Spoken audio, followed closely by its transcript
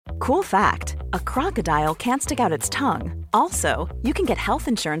Cool fact, a crocodile can't stick out its tongue. Also, you can get health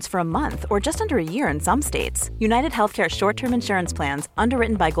insurance for a month or just under a year in some states. United Healthcare short-term insurance plans,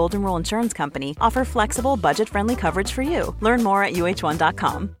 underwritten by Golden Rule Insurance Company, offer flexible, budget-friendly coverage for you. Learn more at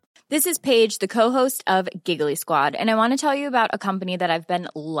uh1.com. This is Paige, the co-host of Giggly Squad, and I want to tell you about a company that I've been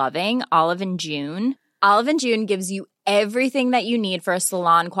loving, Olive & June. Olive & June gives you everything that you need for a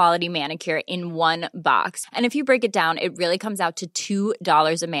salon-quality manicure in one box. And if you break it down, it really comes out to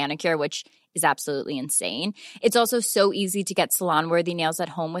 $2 a manicure, which is absolutely insane. It's also so easy to get salon-worthy nails at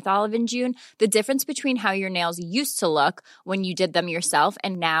home with Olive & June. The difference between how your nails used to look when you did them yourself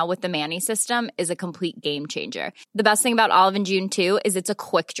and now with the Mani system is a complete game changer. The best thing about Olive & June, too, is it's a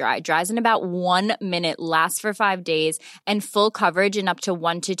quick dry. Dries in about 1 minute, lasts for 5 days, and full coverage in up to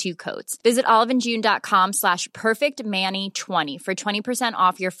 1 to 2 coats. Visit oliveandjune.com/perfectmani20 for 20%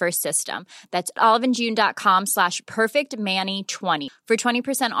 off your first system. That's oliveandjune.com/perfectmani20 for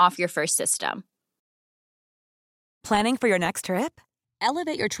 20% off your first system. Planning for your next trip?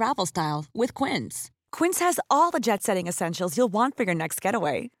 Elevate your travel style with Quince. Quince has all the jet-setting essentials you'll want for your next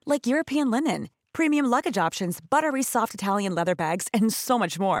getaway, like European linen, premium luggage options, buttery soft Italian leather bags, and so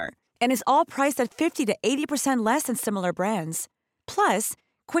much more. And is all priced at 50 to 80% less than similar brands. Plus,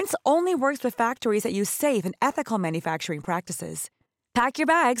 Quince only works with factories that use safe and ethical manufacturing practices. Pack your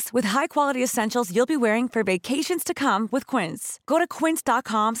bags with high-quality essentials you'll be wearing for vacations to come with Quince. Go to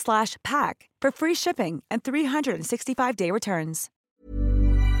quince.com/pack for free shipping and 365-day returns.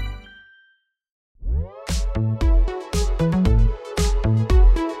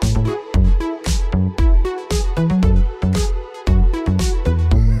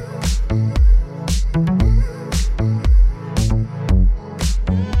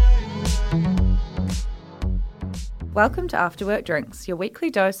 Welcome to After Work Drinks, your weekly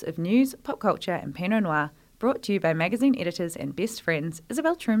dose of news, pop culture and Pinot Noir, brought to you by magazine editors and best friends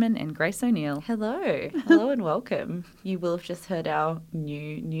Isabel Truman and Grace O'Neill. Hello. Hello and welcome. You will have just heard our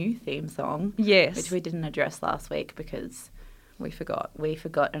new theme song. Yes. Which we didn't address last week because we forgot.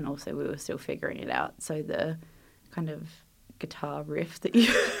 And also we were still figuring it out. So the kind of guitar riff that you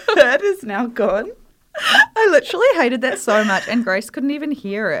heard is now gone. I literally hated that so much and Grace couldn't even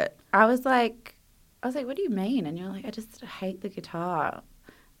hear it. I was like, what do you mean? And you're like, I just hate the guitar.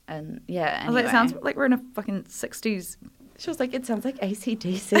 And yeah, anyway. I was like, it sounds like we're in a fucking 60s. She was like, it sounds like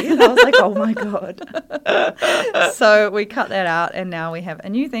AC/DC. And I was like, oh my God. So we cut that out and now we have a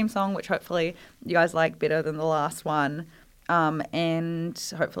new theme song, which hopefully you guys like better than the last one. And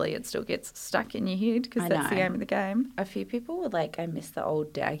hopefully it still gets stuck in your head because that's the aim of the game. A few people were like, I miss the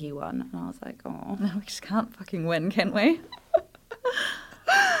old Daggy one. And I was like, oh. No, we just can't fucking win, can we?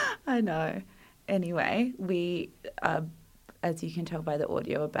 I know. Anyway, we, as you can tell by the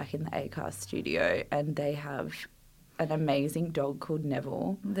audio, are back in the Acast studio and they have an amazing dog called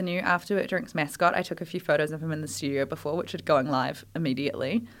Neville. The new After Work Drinks mascot. I took a few photos of him in the studio before, which are going live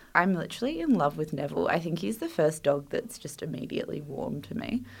immediately. I'm literally in love with Neville. I think he's the first dog that's just immediately warm to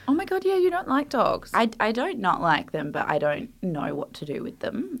me. Oh my God, yeah, you don't like dogs. I don't not like them, but I don't know what to do with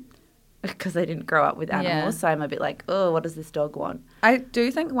them. Because I didn't grow up with animals, so I'm a bit like, oh, what does this dog want? I do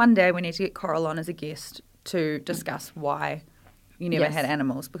think one day we need to get Coral on as a guest to discuss why you never had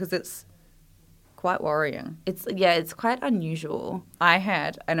animals, because it's quite worrying. It's quite unusual. I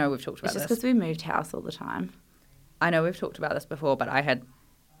know we've talked about this. It's just this. because we moved house all the time. I know we've talked about this before, but I had,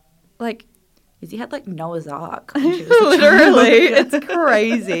 like... Izzy had, like, Noah's Ark. Literally. It's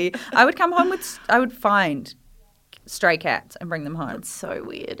crazy. I would come home I would find... stray cats and bring them home. That's so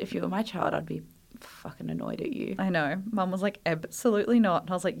weird. If you were my child, I'd be fucking annoyed at you. I know. Mum was like, absolutely not. And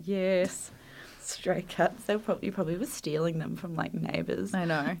I was like, yes. Stray cats. You probably were stealing them from, like, neighbours. I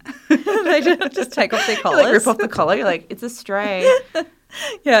know. They just take off their collars. Like, rip off the collar. You're like, it's a stray.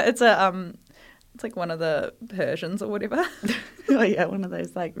 Yeah, it's it's like one of the Persians or whatever. Oh, yeah, one of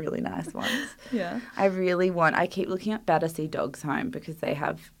those, like, really nice ones. Yeah. I keep looking at Battersea Dogs Home because they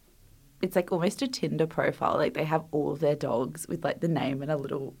have... It's like almost a Tinder profile. Like they have all of their dogs with like the name and a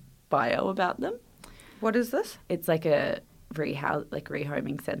little bio about them. What is this? It's like a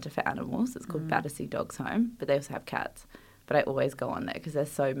rehoming centre for animals. It's called Battersea Dogs Home, but they also have cats. But I always go on there because there's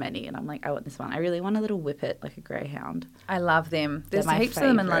so many and I'm like, I want this one. I really want a little whippet, like a greyhound. I love them. There's heaps of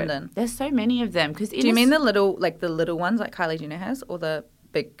them in London. There's so many of them. Do you mean the little ones like Kylie Jenner has or the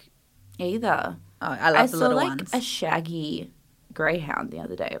big? Either. Oh, I love the little ones. I saw like a shaggy greyhound the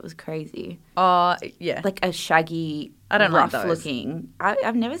other day. It was crazy. Oh, yeah. Like a shaggy, I don't rough like those. looking.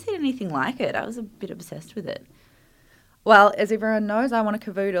 I've never seen anything like it. I was a bit obsessed with it. Well, as everyone knows, I want a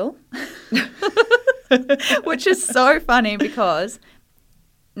cavoodle. Which is so funny because,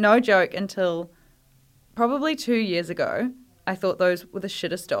 no joke, until probably 2 years ago, I thought those were the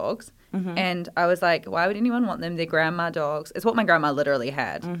shittest dogs. And I was like, why would anyone want them? They're grandma dogs. It's what my grandma literally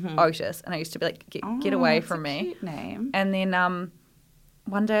had, Otis. And I used to be like, get away from me. Cute name. And then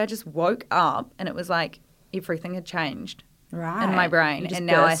one day I just woke up and it was like everything had changed in my brain. You just and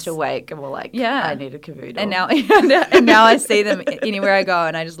now burst awake and were like, Yeah. I need a cavoodle. And now I see them anywhere I go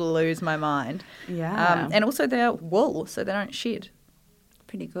and I just lose my mind. Yeah. And also they're wool, so they don't shed,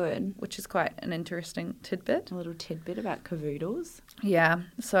 Pretty good. which is quite an interesting tidbit. A little tidbit about cavoodles. Yeah,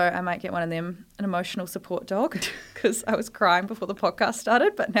 so I might get one of them, an emotional support dog, because I was crying before the podcast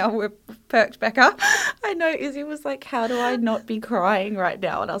started, but now we're perked back up. I know. Izzy was like, how do I not be crying right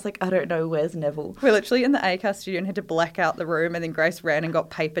now? And I was like, I don't know. Where's Neville? We're literally in the ACAST studio and had to black out the room, and then Grace ran and got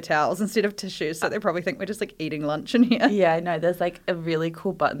paper towels instead of tissues, so they probably think we're just like eating lunch in here. Yeah, I know. There's like a really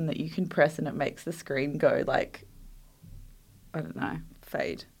cool button that you can press and it makes the screen go like, I don't know.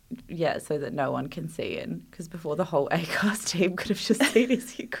 Fade. Yeah, so that no one can see in. Because before the whole ACAST team could have just seen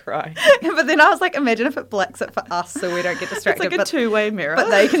Izzy cry. But then I was like, imagine if it blacks it for us so we don't get distracted. It's like a two-way mirror. But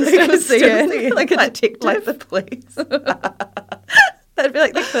they can still see it, like a detective. Like the police. That'd be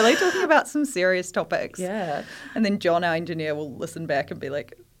like they're clearly talking about some serious topics. Yeah. And then John, our engineer, will listen back and be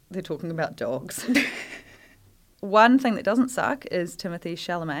like, they're talking about dogs. One thing that doesn't suck is Timothée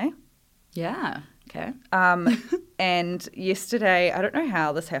Chalamet. Yeah. Okay. And yesterday, I don't know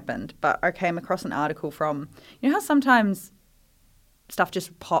how this happened, but I came across an article from, you know how sometimes stuff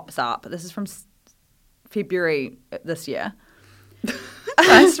just pops up? This is from February this year.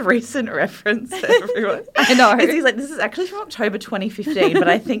 Nice recent reference to everyone. I know. He's like, this is actually from October 2015, but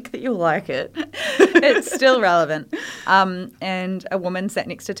I think that you'll like it. It's still relevant. And a woman sat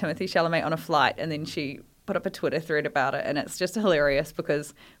next to Timothée Chalamet on a flight, and then she put up a Twitter thread about it, and it's just hilarious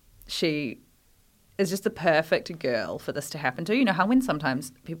because she is just the perfect girl for this to happen to. You know how when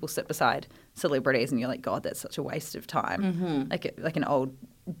sometimes people sit beside celebrities and you're like, God, that's such a waste of time. Like an old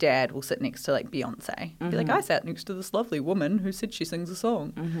dad will sit next to like Beyonce. Be like, I sat next to this lovely woman who said she sings a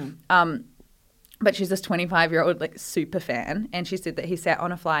song. But she's this 25-year-old like super fan, and she said that he sat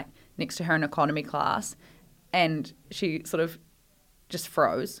on a flight next to her in economy class, and she sort of just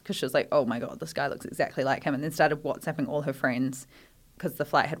froze because she was like, oh my God, this guy looks exactly like him, and then started WhatsApping all her friends because the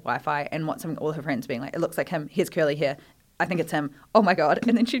flight had Wi-Fi, and WhatsApping all her friends being like, it looks like him, here's curly hair, I think it's him, oh my God.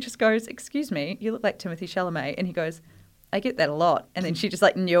 And then she just goes, excuse me, you look like Timothée Chalamet. And he goes, I get that a lot. And then she just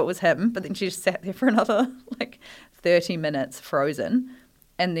like knew it was him, but then she just sat there for another like 30 minutes frozen.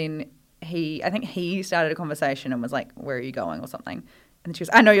 And then I think he started a conversation and was like, where are you going or something? And then she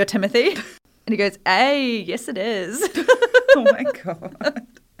goes, I know you're Timothy. And he goes, hey, yes it is. Oh my God.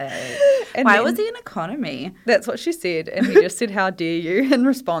 And why then- was he in economy? That's what she said. And he just said, how dare you, in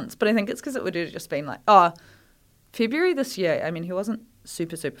response. But I think it's because it would have just been like, oh, February this year, I mean, he wasn't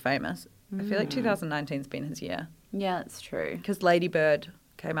super, super famous. I feel like 2019's been his year. Yeah, that's true. Because Lady Bird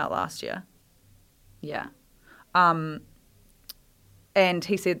came out last year. Yeah. And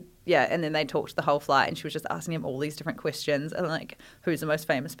he said, yeah, and then they talked the whole flight, and she was just asking him all these different questions, and like, who's the most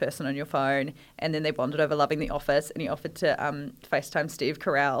famous person on your phone? And then they bonded over loving The Office, and he offered to FaceTime Steve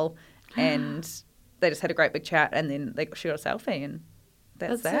Carell, and they just had a great big chat, and then she got a selfie, and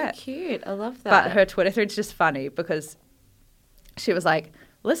that's that. So cute. I love that. But her Twitter thread's just funny because she was like,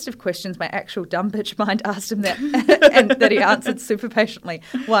 list of questions my actual dumb bitch mind asked him that, and that he answered super patiently.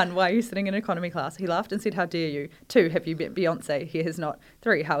 1, why are you sitting in economy class? He laughed and said, how dare you? 2, have you met Beyonce? He has not.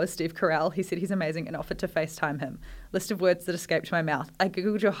 3, how is Steve Carell? He said he's amazing and offered to FaceTime him. List of words that escaped my mouth. I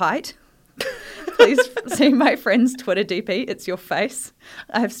googled your height. Please see my friend's Twitter DP. It's your face.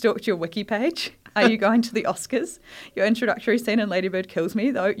 I have stalked your wiki page. Are you going to the Oscars? Your introductory scene in Lady Bird kills me,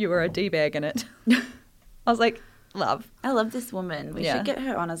 though you were a D-bag in it. I was like, love. I love this woman. We should get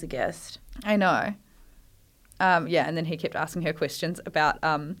her on as a guest. I know. Yeah, and then he kept asking her questions about,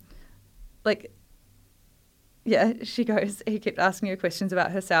 he kept asking her questions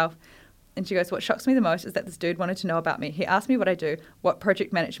about herself. And she goes, what shocks me the most is that this dude wanted to know about me. He asked me what I do, what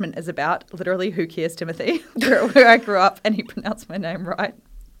project management is about. Literally, who cares, Timothy? where I grew up, and he pronounced my name right.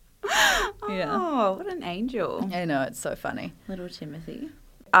 Yeah. Oh, what an angel. I know, it's so funny. Little Timothy.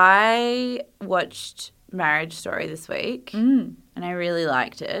 I watched Marriage Story this week, and I really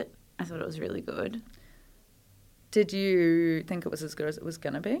liked it. I thought it was really good. Did you think it was as good as it was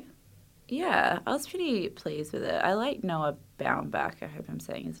going to be? Yeah, I was pretty pleased with it. I like Noah Baumbach. I hope I'm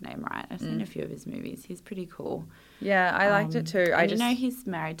saying his name right. I've seen a few of his movies. He's pretty cool. Yeah, I liked it too. I know he's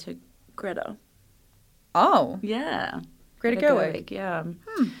married to Greta. Oh. Yeah. Greta Gerwig. Yeah.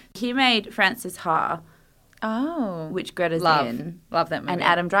 He made Frances Ha. Oh. which Greta's Love in. that movie. And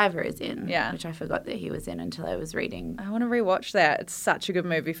Adam Driver is in, Yeah. which I forgot that he was in until I was reading. I want to rewatch that. It's such a good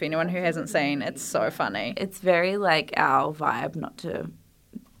movie for anyone who hasn't seen. It's so funny. It's very like our vibe, not to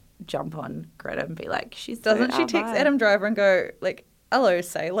jump on Greta and be like, Doesn't she text Adam Driver and go like, "Hello,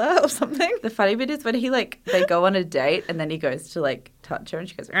 sailor" or something? The funny bit is when they go on a date and then he goes to like touch her and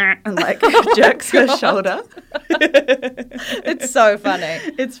she goes and like jerks her shoulder. It's so funny.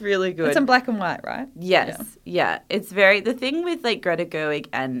 It's really good. It's in black and white, right? Yes, yeah. It's the thing with like Greta Gerwig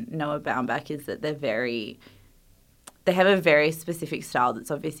and Noah Baumbach is that they have a very specific style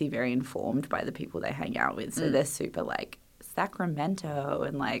that's obviously very informed by the people they hang out with. So they're super like Sacramento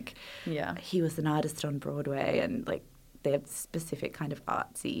and like he was an artist on Broadway and like they have specific kind of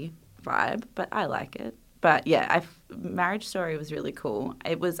artsy vibe, but I like it. But yeah, Marriage Story was really cool.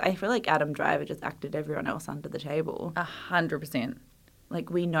 I feel like Adam Driver just acted everyone else under the table. 100%.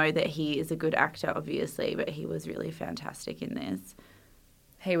 Like we know that he is a good actor, obviously, but he was really fantastic in this.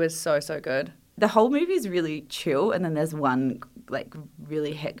 He was so, so good. The whole movie is really chill, and then there's one like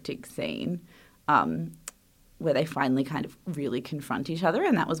really hectic scene where they finally kind of really confront each other,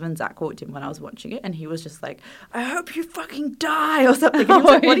 and that was when Zach walked in when I was watching it, and he was just like, "I hope you fucking die," or something. And he was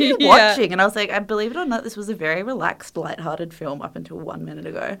like, "What are you watching?" And I was like, "I believe it or not, this was a very relaxed, lighthearted film up until 1 minute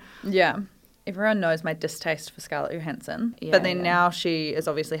ago." Yeah. Everyone knows my distaste for Scarlett Johansson, but then now she is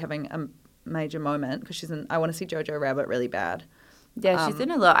obviously having a major moment because she's in I Want to See Jojo Rabbit really bad. Yeah, she's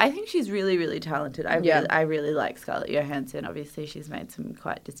in a lot. I think she's really, really talented. I really like Scarlett Johansson. Obviously, she's made some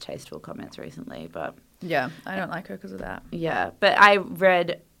quite distasteful comments recently, but... Yeah, I don't like her because of that. Yeah, but I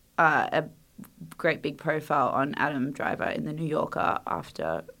read a great big profile on Adam Driver in The New Yorker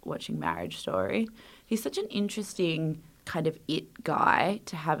after watching Marriage Story. He's such an interesting kind of it guy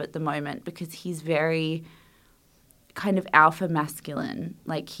to have at the moment because he's very kind of alpha masculine.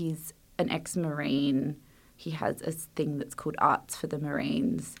 Like, he's an ex-Marine. He has a thing that's called Arts for the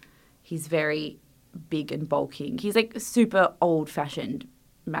Marines. He's very big and bulking. He's like super old-fashioned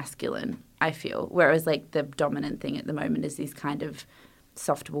masculine, I feel. Whereas like the dominant thing at the moment is this kind of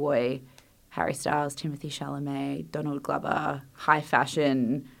soft boy, Harry Styles, Timothée Chalamet, Donald Glover, high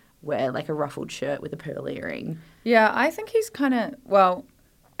fashion, wear like a ruffled shirt with a pearl earring. Yeah, I think he's kind of, well,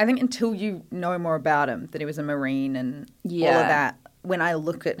 I think until you know more about him, that he was a Marine and all of that, when I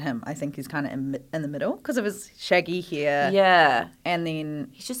look at him, I think he's kind of in the middle because of his shaggy hair. Yeah. And then...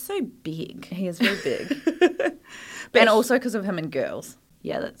 He's just so big. He is very big. And also because of him and Girls.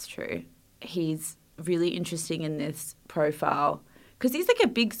 Yeah, that's true. He's really interesting in this profile because he's like a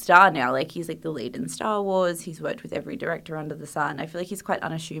big star now. Like he's like the lead in Star Wars. He's worked with every director under the sun. I feel like he's quite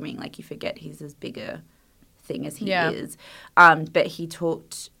unassuming. Like you forget he's as big a thing as he is. But he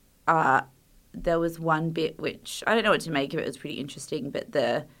talked... there was one bit which I don't know what to make of it. It was pretty interesting, but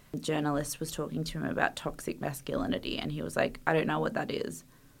the journalist was talking to him about toxic masculinity, and he was like, "I don't know what that is."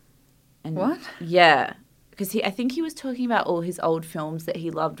 And what? Yeah, because I think he was talking about all his old films that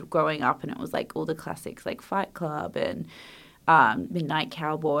he loved growing up, and it was like all the classics like Fight Club and Midnight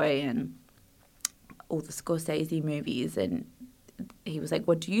Cowboy and all the Scorsese movies. And he was like,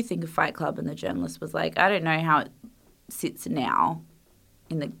 "What do you think of Fight Club?" And the journalist was like, "I don't know how it sits now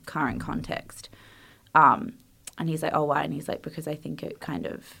in the current context." And he's like, "Oh, why?" And he's like, "Because I think it kind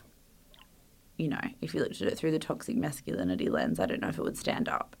of, you know, if you looked at it through the toxic masculinity lens, I don't know if it would stand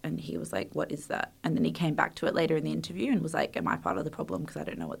up." And he was like, "What is that?" And then he came back to it later in the interview and was like, "Am I part of the problem? Because I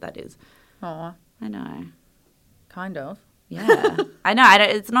don't know what that is." Oh, I know. Kind of. Yeah. I know.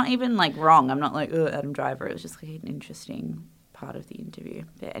 It's not even like wrong. I'm not like, "Oh, Adam Driver." It was just like an interesting part of the interview.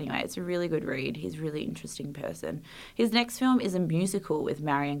 But anyway, it's a really good read. He's a really interesting person. His next film is a musical with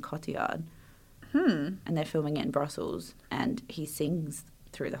Marion Cotillard. And they're filming it in Brussels, and he sings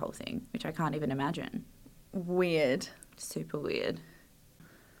through the whole thing, which I can't even imagine. Weird. Super weird.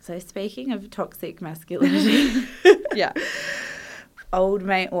 So speaking of toxic masculinity, yeah, old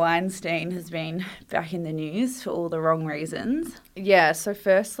mate Weinstein has been back in the news for all the wrong reasons. Yeah, so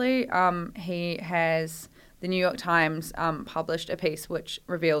firstly, he has... The New York Times published a piece which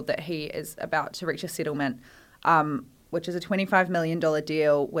revealed that he is about to reach a settlement, which is a $25 million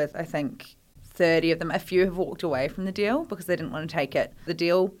deal with, I think, 30 of them. A few have walked away from the deal because they didn't want to take it. The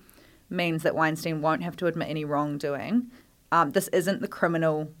deal means that Weinstein won't have to admit any wrongdoing. This isn't the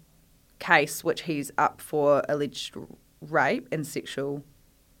criminal case which he's up for alleged rape and sexual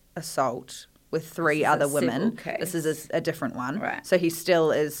assault with three other women. This is a different one. Right. So he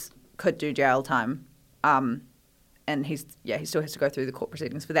still could do jail time. And he still has to go through the court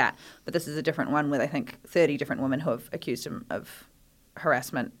proceedings for that. But this is a different one with, I think, 30 different women who have accused him of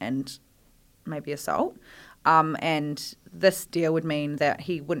harassment and maybe assault. And this deal would mean that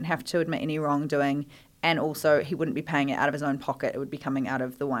he wouldn't have to admit any wrongdoing And also, he wouldn't be paying it out of his own pocket. It would be coming out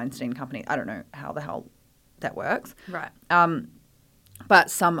of the Weinstein Company. I don't know how the hell that works. Right.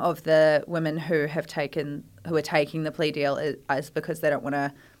 But some of the women who are taking the plea deal is because they don't want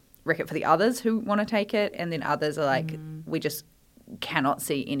to wreck it for the others who want to take it. And then others are like, we just cannot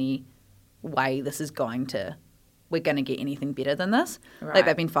see any way we're going to get anything better than this. Right. Like,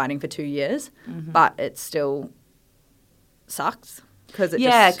 they've been fighting for 2 years, but it still sucks. Because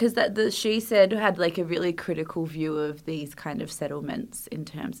she said had like a really critical view of these kind of settlements in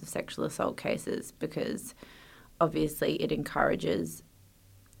terms of sexual assault cases, because obviously it encourages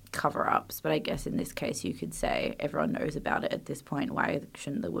cover-ups. But I guess in this case you could say everyone knows about it at this point. Why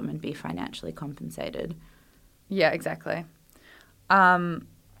shouldn't the women be financially compensated? Yeah, exactly.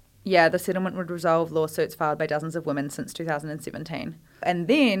 The settlement would resolve lawsuits filed by dozens of women since 2017. And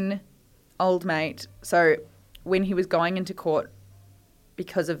then, old mate, so when he was going into court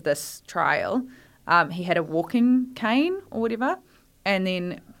because of this trial, he had a walking cane or whatever, and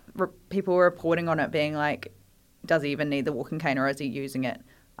then people were reporting on it being like, does he even need the walking cane, or is he using it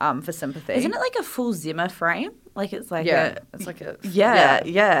for sympathy? Isn't it like a full Zimmer frame? Like it's like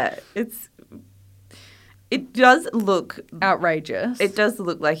It does look outrageous. It does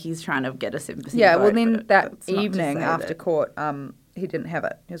look like he's trying to get a sympathy vote. Well, then that evening after court, he didn't have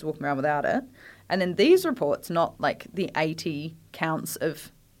it. He was walking around without it. And then these reports, not like the 80 counts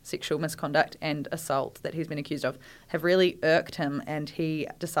of sexual misconduct and assault that he's been accused of, have really irked him, and he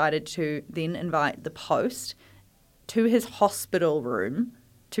decided to then invite the Post to his hospital room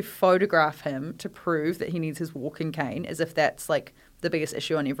to photograph him to prove that he needs his walking cane, as if that's like the biggest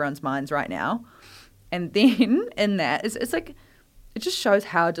issue on everyone's minds right now. And then in that, it's like, it just shows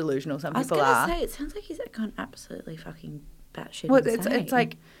how delusional some people are. I was going to say, it sounds like he's gone absolutely fucking batshit insane. It's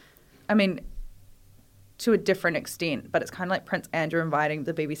like, I mean, to a different extent, but it's kind of like Prince Andrew inviting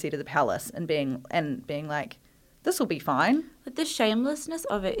the BBC to the palace and being like, this will be fine. Like, the shamelessness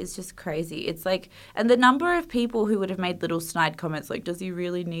of it is just crazy. It's like, and the number of people who would have made little snide comments like, does he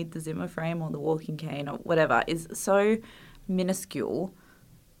really need the Zimmer frame or the walking cane or whatever, is so minuscule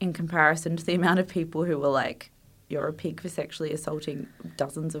in comparison to the amount of people who were like, you're a pig for sexually assaulting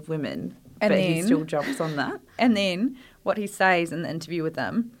dozens of women, but he still jumps on that. And then what he says in the interview with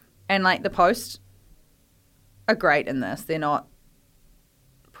them, and like the Post are great in this. They're not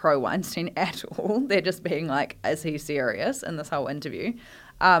pro-Weinstein at all. They're just being like, is he serious in this whole interview?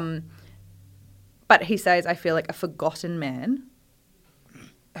 But he says, I feel like a forgotten man,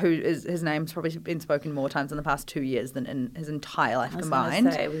 his name's probably been spoken more times in the past 2 years than in his entire life combined. I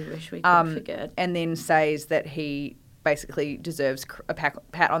was going to say, we wish we could forget. And then says that he basically deserves a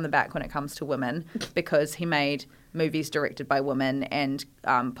pat on the back when it comes to women because he made movies directed by women and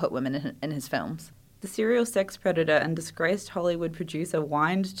put women in his films. The serial sex predator and disgraced Hollywood producer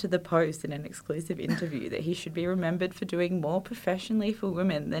whined to the Post in an exclusive interview that he should be remembered for doing more professionally for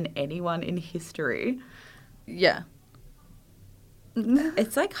women than anyone in history. Yeah.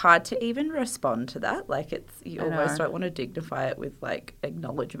 It's like hard to even respond to that. Like you almost don't want to dignify it with like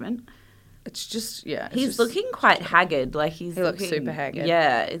acknowledgement. It's just, yeah. He's looking quite haggard. Like he looks super haggard.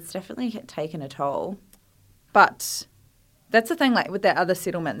 Yeah, it's definitely taken a toll. But that's the thing, like with that other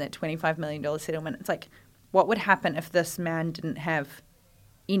settlement, that $25 million settlement, it's like, what would happen if this man didn't have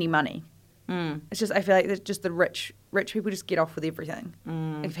any money? It's just, I feel like that just the rich people just get off with everything.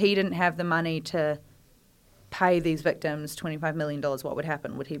 If he didn't have the money to pay these victims $25 million, what would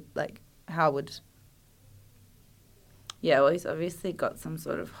happen? Would he, like, how would... Yeah, well, he's obviously got some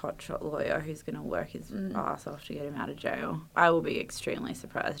sort of hotshot lawyer who's going to work his ass off to get him out of jail. I will be extremely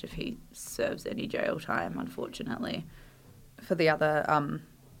surprised if he serves any jail time, unfortunately. For the other ones.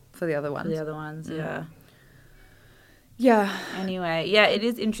 For the other ones, yeah. Yeah. Anyway, yeah, it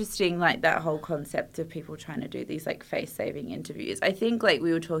is interesting, like, that whole concept of people trying to do these, like, face-saving interviews. I think, like,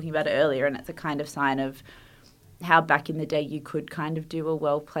 we were talking about it earlier, and it's a kind of sign of how back in the day you could kind of do a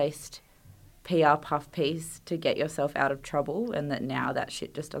well-placed PR puff piece to get yourself out of trouble, and that now that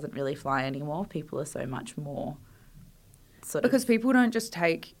shit just doesn't really fly anymore. People are so much more because people don't just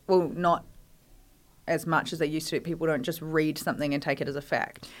take, well, not as much as they used to. People don't just read something and take it as a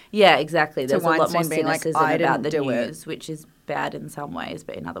fact. Yeah, exactly. There's a lot more being cynicism like, about the news, which is bad in some ways,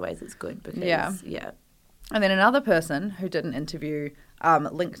 but in other ways it's good because, yeah. And then another person who did an interview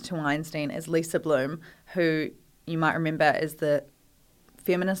linked to Weinstein is Lisa Bloom, who you might remember is the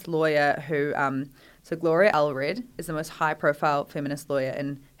feminist lawyer who, so Gloria Allred is the most high-profile feminist lawyer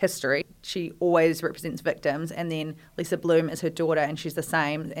in history. She always represents victims, and then Lisa Bloom is her daughter, and she's the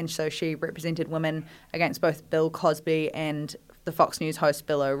same, and so she represented women against both Bill Cosby and the Fox News host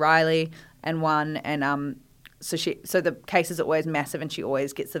Bill O'Reilly, and won, and so the case is always massive, and she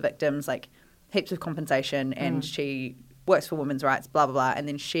always gets the victims, like, heaps of compensation and she works for women's rights, blah, blah, blah. And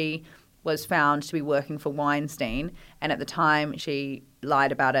then she was found to be working for Weinstein. And at the time, she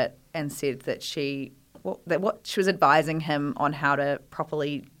lied about it and said that she was advising him on how to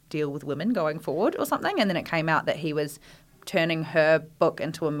properly deal with women going forward or something. And then it came out that he was turning her book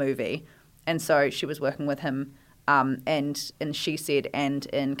into a movie. And so she was working with him. And she said, and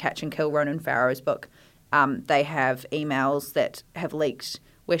in Catch and Kill, Ronan Farrow's book, they have emails that have leaked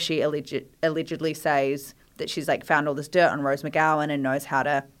where she allegedly says that she's like found all this dirt on Rose McGowan and knows how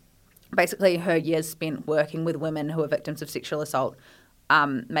to, basically her years spent working with women who are victims of sexual assault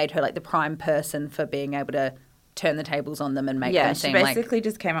made her like the prime person for being able to turn the tables on them and make them seem like... Yeah, she basically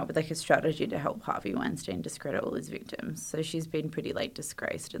just came up with like a strategy to help Harvey Weinstein discredit all his victims. So she's been pretty like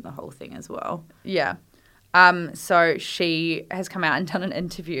disgraced in the whole thing as well. Yeah. So she has come out and done an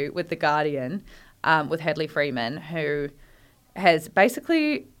interview with The Guardian with Hadley Freeman, who has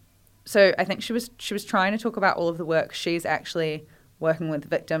basically... So I think she was trying to talk about all of the work. She's actually working with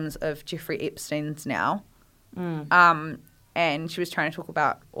victims of Jeffrey Epstein's now. And she was trying to talk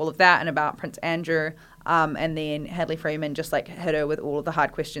about all of that and about Prince Andrew. And then Hadley Freeman just like hit her with all of the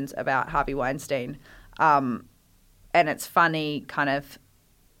hard questions about Harvey Weinstein. And it's funny kind of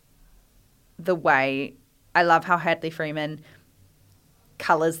the way... I love how Hadley Freeman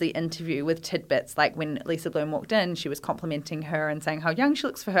colours the interview with tidbits. Like when Lisa Bloom walked in, she was complimenting her and saying how young she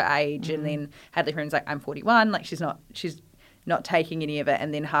looks for her age. And then Hadley Freeman's like, I'm 41. Like she's not taking any of it.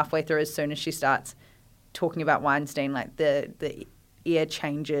 And then halfway through, as soon as she starts talking about Weinstein, like the ear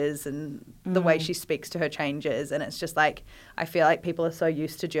changes and the way she speaks to her changes. And it's just like, I feel like people are so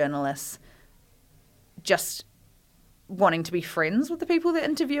used to journalists just wanting to be friends with the people they're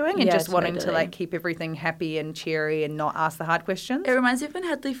interviewing and just wanting to like keep everything happy and cheery and not ask the hard questions. It reminds me of when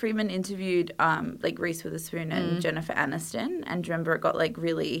Hadley Freeman interviewed like Reese Witherspoon and Jennifer Aniston, and do you remember it got like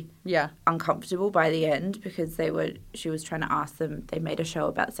really uncomfortable by the end because she was trying to ask them, they made a show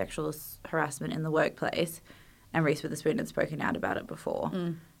about sexual harassment in the workplace and Reese Witherspoon had spoken out about it before.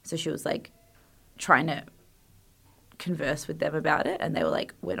 So she was like trying to converse with them about it and they were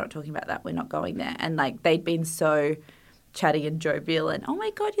like, we're not talking about that, we're not going there. And like they'd been so chatty and jovial and, oh my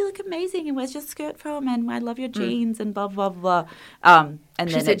God, you look amazing and where's your skirt from and I love your jeans and blah, blah, blah. And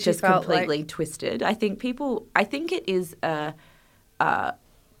then it just completely twisted. I think it is a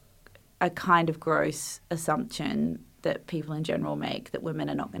kind of gross assumption that people in general make that women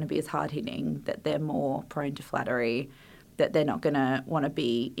are not going to be as hard-hitting, that they're more prone to flattery, that they're not going to want to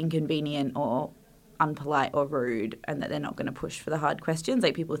be inconvenient or unpolite or rude, and that they're not going to push for the hard questions.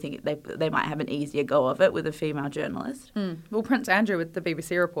 Like people think they might have an easier go of it with a female journalist. Well, Prince Andrew with the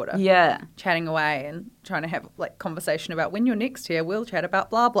BBC reporter, chatting away and trying to have like conversation about when you're next here, we'll chat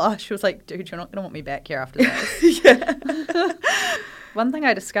about blah blah. She was like, dude, you're not going to want me back here after this. One thing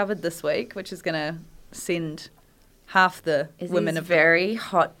I discovered this week, which is going to send half the women of very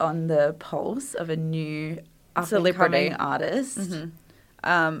hot on the pulse of a new up-and-coming artist.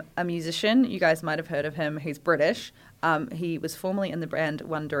 A musician. You guys might have heard of him. He's British. He was formerly in the band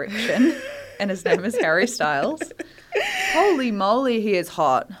One Direction, and his name is Harry Styles. Holy moly, he is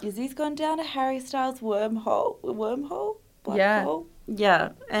hot. He's gone down a Harry Styles wormhole? Black hole?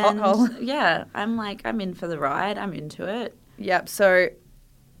 Yeah. And hot hole. Yeah, I'm in for the ride. I'm into it. Yep. So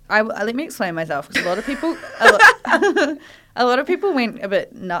let me explain myself, because a lot of people went a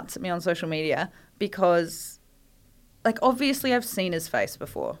bit nuts at me on social media because, like, obviously I've seen his face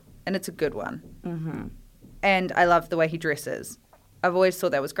before, and it's a good one. And I love the way he dresses. I've always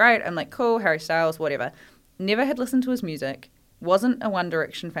thought that was great. I'm like, cool, Harry Styles, whatever. Never had listened to his music. Wasn't a One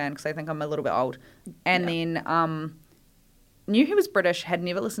Direction fan because I think I'm a little bit old. And then knew he was British, had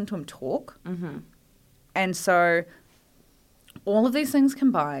never listened to him talk. And so all of these things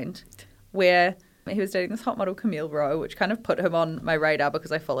combined, where he was dating this hot model, Camille Rowe, which kind of put him on my radar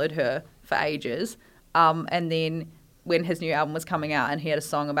because I followed her for ages. And then when his new album was coming out and he had a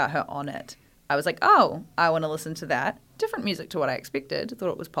song about her on it, I was like, oh, I want to listen to that. Different music to what I expected. Thought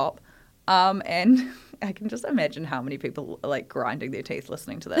it was pop. And I can just imagine how many people are like grinding their teeth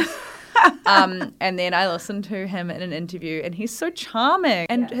listening to this. And then I listened to him in an interview and he's so charming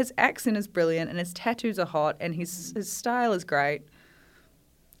and his accent is brilliant and his tattoos are hot and his style is great.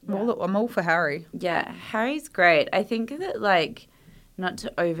 I'm all for Harry. Yeah, Harry's great. I think that, like, not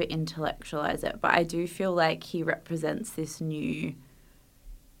to over-intellectualize it, but I do feel like he represents this new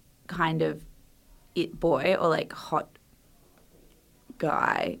kind of it boy or, like, hot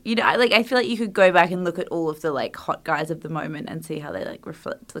guy. You know, I feel like you could go back and look at all of the, like, hot guys of the moment and see how they, like,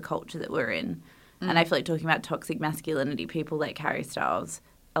 reflect the culture that we're in. And I feel like talking about toxic masculinity, people like Harry Styles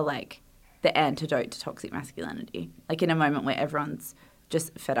are, like, the antidote to toxic masculinity. Like, in a moment where everyone's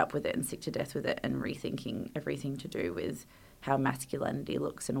just fed up with it and sick to death with it and rethinking everything to do with how masculinity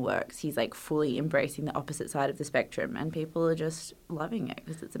looks and works. He's like fully embracing the opposite side of the spectrum, and people are just loving it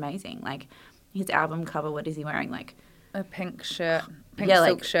because it's amazing. Like his album cover, what is he wearing? Like a pink shirt,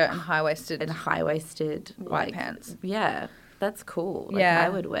 silk shirt and high-waisted white pants. Yeah, that's cool. Like, I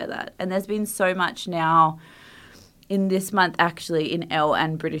would wear that. And there's been so much now in this month actually in Elle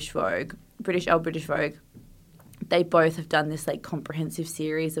and British Vogue, British Vogue. They both have done this like comprehensive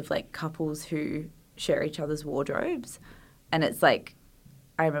series of like couples who share each other's wardrobes. And it's like,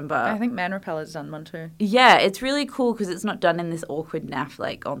 I remember. I think Man Repeller's done one too. Yeah, it's really cool because it's not done in this awkward naff,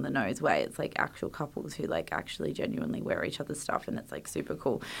 like on the nose way. It's like actual couples who like actually genuinely wear each other's stuff, and it's like super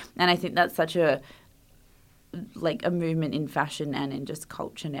cool. And I think that's such a movement in fashion and in just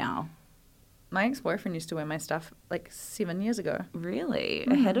culture now. My ex-boyfriend used to wear my stuff like 7 years ago. Really?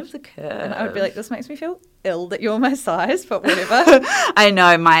 Ahead of the curve. And I would be like, this makes me feel ill that you're my size, but whatever. I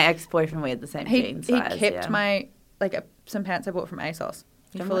know. My ex-boyfriend wear the same jean size. He kept my, some pants I bought from ASOS.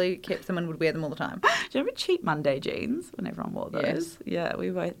 He fully kept them and would wear them all the time. Do you remember Cheap Monday jeans when everyone wore those? Yes.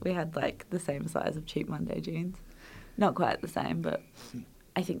 Yeah, we had like the same size of Cheap Monday jeans. Not quite the same, but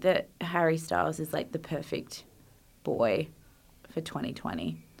I think that Harry Styles is like the perfect boy for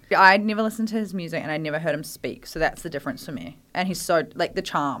 2020. I'd never listened to his music and I'd never heard him speak, so that's the difference for me. And he's so, like, the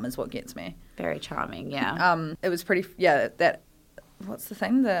charm is what gets me. Very charming, yeah. It was pretty, what's the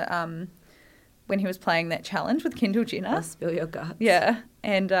thing? When he was playing that challenge with Kendall Jenner. I'll spill your guts. Yeah,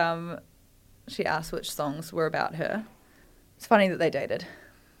 and she asked which songs were about her. It's funny that they dated.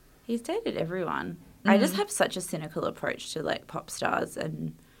 He's dated everyone. I just have such a cynical approach to, like, pop stars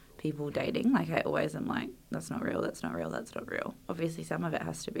and people dating. Like, I always am like, that's not real, that's not real, that's not real. Obviously, some of it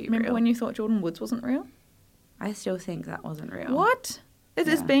has to be real. Remember when you thought Jordan Woods wasn't real? I still think that wasn't real. What? It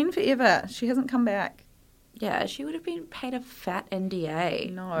has been forever. She hasn't come back. Yeah, she would have been paid a fat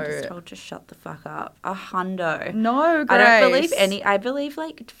NDA. No. And just told to shut the fuck up. A hundo. No, Grace. I don't believe I believe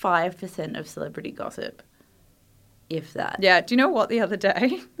like 5% of celebrity gossip. If that. Yeah, do you know what the other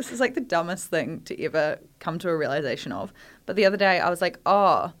day? This is like the dumbest thing to ever come to a realization of. But the other day I was like,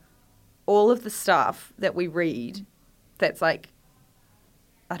 oh, all of the stuff that we read that's like,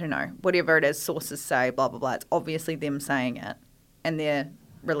 I don't know, whatever it is, sources say, blah, blah, blah. It's obviously them saying it and they're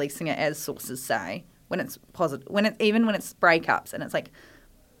releasing it as sources say when it's positive, even when it's breakups and it's like,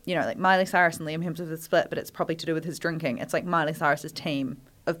 you know, like Miley Cyrus and Liam Hemsworth have split, but it's probably to do with his drinking. It's like Miley Cyrus's team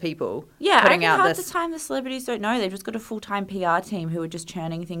of people putting out this. Half the time the celebrities don't know. They've just got a full-time PR team who are just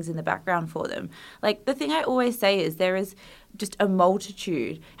churning things in the background for them. Like, the thing I always say is there is just a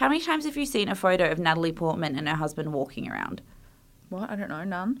multitude. How many times have you seen a photo of Natalie Portman and her husband walking around? What? I don't know.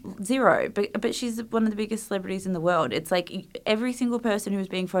 None. Zero. But she's one of the biggest celebrities in the world. It's like every single person who's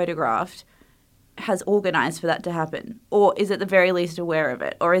being photographed has organised for that to happen, or is at the very least aware of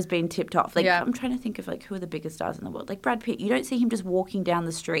it, or has been tipped off. Like, I'm trying to think of like who are the biggest stars in the world. Like Brad Pitt, you don't see him just walking down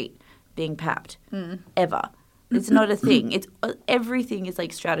the street being papped ever. It's not a thing. It's everything is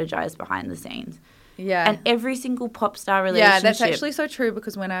like strategized behind the scenes. Yeah, and every single pop star relationship. Yeah, that's actually so true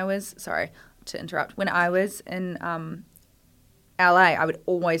because when I was when I was in LA, I would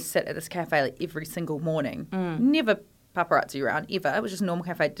always sit at this cafe like every single morning. Never paparazzi around ever. It was just a normal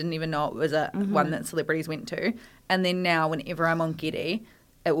cafe. Didn't even know it was one that celebrities went to. And then now whenever I'm on Getty,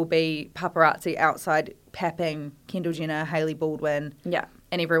 it will be paparazzi outside papping Kendall Jenner, Hailey Baldwin, and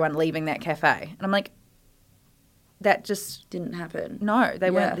everyone leaving that cafe. And I'm like, that just didn't happen. No,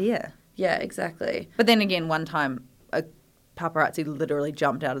 they weren't there. Yeah, exactly. But then again, one time a paparazzi literally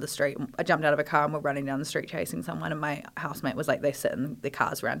jumped out of the street. I jumped out of a car and we're running down the street chasing someone, and my housemate was like, they sit in the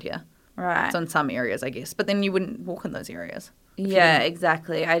cars around here. Right. So in some areas, I guess. But then you wouldn't walk in those areas. Yeah,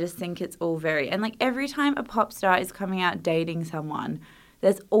 exactly. I just think it's all very... And, like, every time a pop star is coming out dating someone,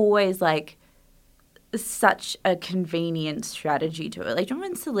 there's always, like, such a convenient strategy to it. Like, do you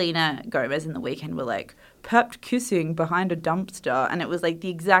remember when Selena Gomez in The Weeknd were, like, perped kissing behind a dumpster? And it was, like, the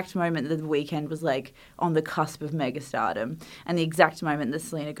exact moment that The Weeknd was, like, on the cusp of megastardom. And the exact moment that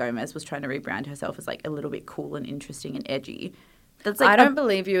Selena Gomez was trying to rebrand herself as, like, a little bit cool and interesting and edgy. That's like I don't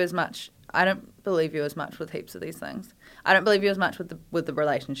believe you as much. I don't believe you as much with heaps of these things. I don't believe you as much with the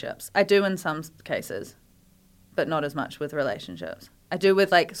relationships. I do in some cases, but not as much with relationships. I do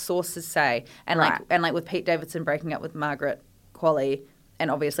with like sources say and like with Pete Davidson breaking up with Margaret Qualley, and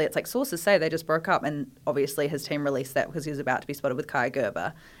obviously it's like sources say they just broke up, and obviously his team released that because he was about to be spotted with Kaya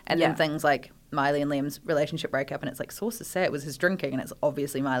Gerber, and then things like Miley and Liam's relationship breakup, and it's like sources say it was his drinking, and it's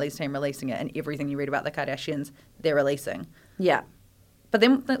obviously Miley's team releasing it, and everything you read about the Kardashians they're releasing. Yeah. But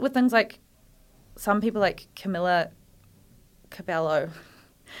then with things like some people like Camila Cabello,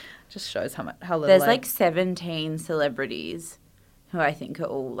 just shows how little. There's like 17 celebrities who I think are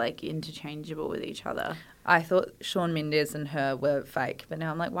all like interchangeable with each other. I thought Shawn Mendes and her were fake, but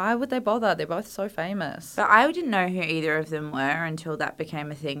now I'm like, why would they bother? They're both so famous. But I didn't know who either of them were until that became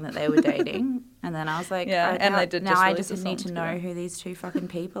a thing that they were dating. And then I was like, yeah, and they did. Now I just need to know who these two fucking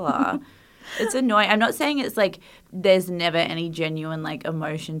people are. It's annoying. I'm not saying it's like there's never any genuine like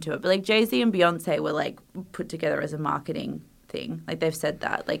emotion to it, but like Jay-Z and Beyonce were like put together as a marketing thing. Like they've said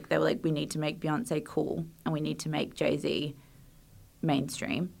that. Like they were like, we need to make Beyonce cool and we need to make Jay-Z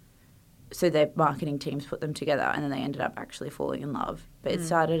mainstream. So their marketing teams put them together and then they ended up actually falling in love. But it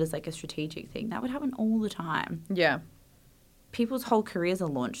started as like a strategic thing. That would happen all the time. Yeah. People's whole careers are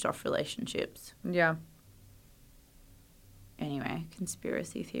launched off relationships. Yeah. Anyway,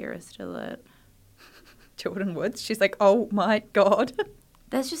 conspiracy theorist alert. Jordan Woods. She's like, oh my God.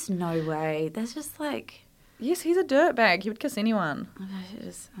 There's just no way. There's just like... Yes, he's a dirtbag. He would kiss anyone.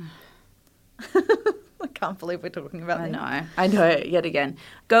 I can't believe we're talking about them. I know, yet again.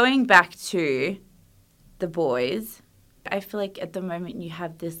 Going back to the boys, I feel like at the moment you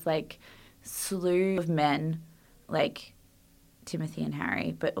have this like slew of men like Timothy and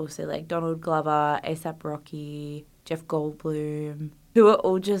Harry, but also like Donald Glover, A$AP Rocky, Jeff Goldblum, who are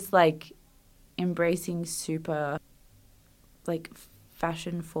all just like embracing super like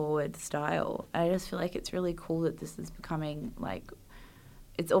fashion forward style. I just feel like it's really cool that this is becoming like,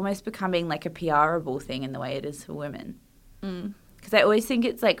 it's almost becoming like a PR-able thing in the way it is for women. Because I always think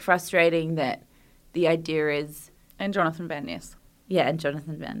it's like frustrating that the idea is... And Jonathan Van Ness. Yeah, and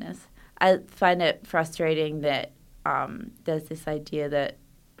Jonathan Van Ness. I find it frustrating that there's this idea that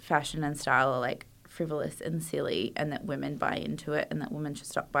fashion and style are like frivolous and silly and that women buy into it and that women should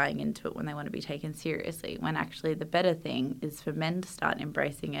stop buying into it when they want to be taken seriously, when actually the better thing is for men to start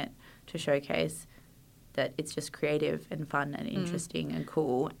embracing it, to showcase that it's just creative and fun and interesting and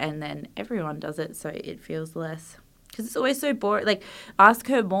cool, and then everyone does it so it feels less. Because it's always so boring. Like, Ask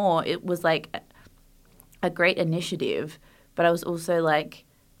Her More, it was like a great initiative, but I was also like,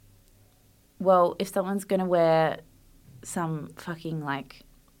 well, if someone's going to wear some fucking like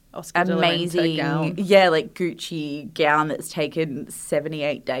Oscar amazing gown. Yeah, like Gucci gown that's taken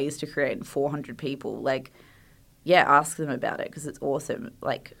 78 days to create and 400 people, like, yeah, ask them about it because it's awesome.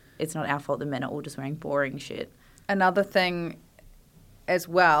 Like, it's not our fault the men are all just wearing boring shit. Another thing as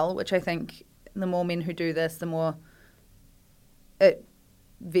well, which I think the more men who do this, the more it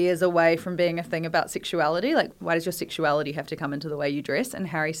veers away from being a thing about sexuality. Like, why does your sexuality have to come into the way you dress? And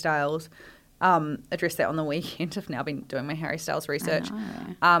Harry Styles addressed that on the weekend. I've now been doing my Harry Styles research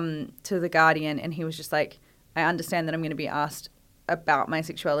to The Guardian, and he was just like, I understand that I'm going to be asked about my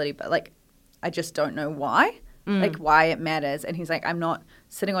sexuality, but, like, I just don't know why. Like, why it matters. And he's like, I'm not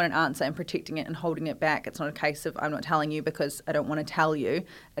sitting on an answer and protecting it and holding it back. It's not a case of I'm not telling you because I don't want to tell you.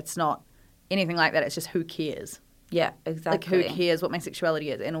 It's not anything like that. It's just who cares. Yeah, exactly. Like, who cares what my sexuality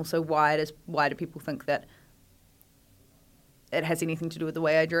is? And also, why do people think that it has anything to do with the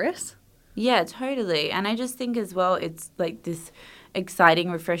way I dress? Yeah, totally. And I just think as well it's like this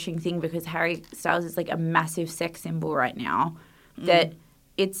exciting, refreshing thing because Harry Styles is like a massive sex symbol right now, that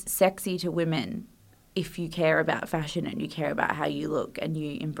it's sexy to women if you care about fashion and you care about how you look and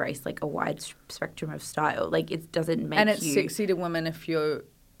you embrace like a wide spectrum of style. Like, it doesn't make you... And it's sexy to women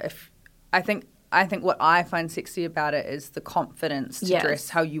if I think what I find sexy about it is the confidence to dress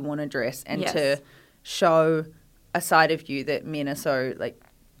how you want to dress and to show a side of you that men are so like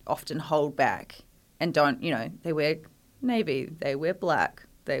often hold back and don't, you know, they wear navy, they wear black,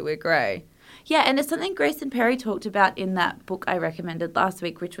 they wear grey. Yeah, and it's something Grayson Perry talked about in that book I recommended last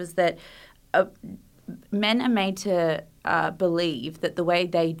week, which was that men are made to believe that the way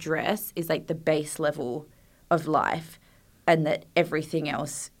they dress is like the base level of life and that everything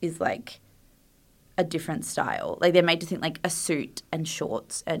else is like a different style. Like, they're made to think like a suit and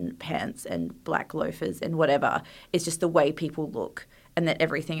shorts and pants and black loafers and whatever is just the way people look, and that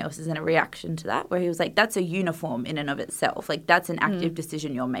everything else is in a reaction to that, where he was like, that's a uniform in and of itself. Like, that's an active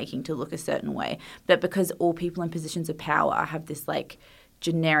decision you're making to look a certain way. But because all people in positions of power have this like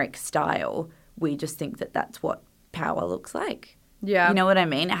generic style, we just think that that's what power looks like. Yeah. You know what I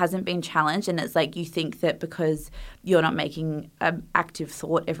mean? It hasn't been challenged, and it's like you think that because you're not making an active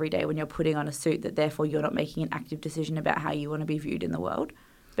thought every day when you're putting on a suit, that therefore you're not making an active decision about how you want to be viewed in the world.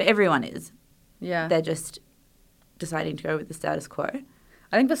 But everyone is. Yeah. They're just deciding to go with the status quo.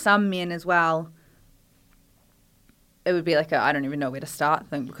 I think for some men as well, it would be like I don't even know where to start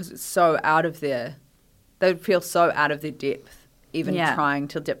thing because it's so out of their... They would feel so out of their depth even trying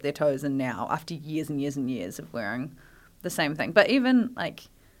to dip their toes in now after years and years and years of wearing the same thing. But even, like,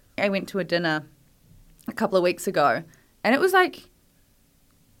 I went to a dinner a couple of weeks ago and it was like,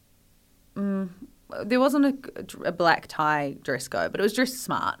 there wasn't a black tie dress code, but it was dressed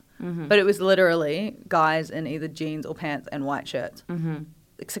smart. But it was literally guys in either jeans or pants and white shirts.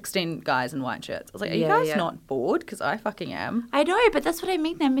 Like 16 guys in white shirts. I was like, are you guys not bored? Because I fucking am. I know, but that's what I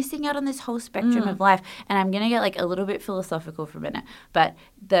mean. They're missing out on this whole spectrum of life. And I'm going to get like a little bit philosophical for a minute. But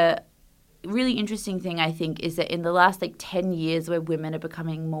the really interesting thing, I think, is that in the last like 10 years where women are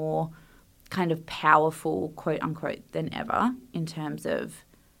becoming more kind of powerful, quote unquote, than ever in terms of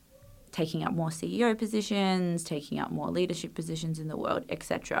taking up more CEO positions, taking up more leadership positions in the world,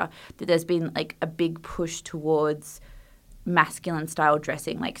 etc., that there's been like a big push towards masculine style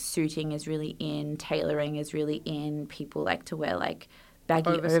dressing, like suiting is really in, tailoring is really in. People like to wear like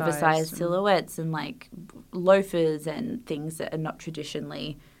baggy, oversized silhouettes and like loafers and things that are not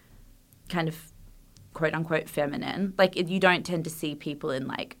traditionally kind of quote unquote feminine. Like you don't tend to see people in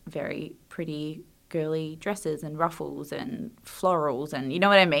like very pretty girly dresses and ruffles and florals and you know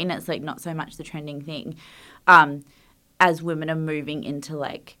what I mean? It's like not so much the trending thing. As women are moving into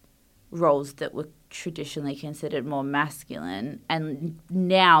like roles that were traditionally considered more masculine, and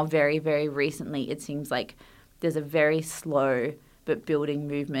now very, very recently it seems like there's a very slow but building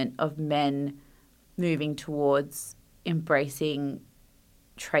movement of men moving towards embracing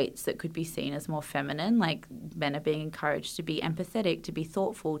traits that could be seen as more feminine. Like men are being encouraged to be empathetic, to be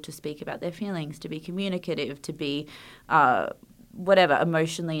thoughtful, to speak about their feelings, to be communicative, to be whatever,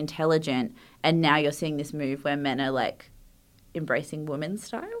 emotionally intelligent. And now you're seeing this move where men are like embracing women's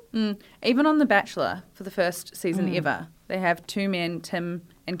style. Even on The Bachelor, for the first season ever, they have two men, Tim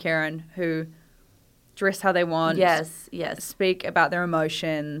and Karen, who dress how they want. Yes. Speak about their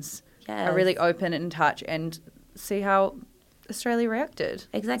emotions. Yes. Are really open and in touch, and see how Australia reacted.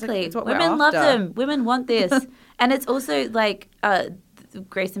 Exactly. It's what women we're love after. them. Women want this. And it's also like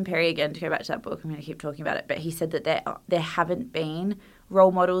Grayson Perry, again, to go back to that book, I'm going to keep talking about it, but he said that there haven't been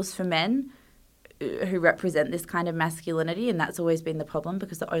role models for men who represent this kind of masculinity, and that's always been the problem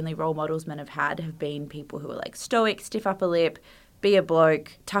because the only role models men have been people who are like stoic, stiff upper lip, be a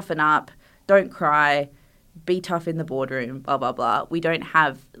bloke, toughen up, don't cry, be tough in the boardroom, blah, blah, blah. We don't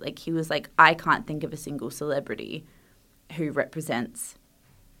have, like, he was like, I can't think of a single celebrity who represents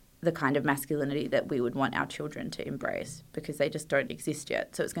the kind of masculinity that we would want our children to embrace because they just don't exist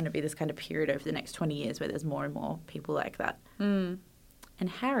yet. So it's going to be this kind of period over the next 20 years where there's more and more people like that. And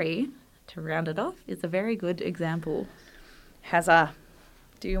Harry, to round it off, is a very good example. Hazza,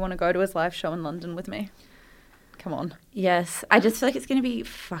 do you want to go to his live show in London with me? Come on. Yes. I just feel like it's going to be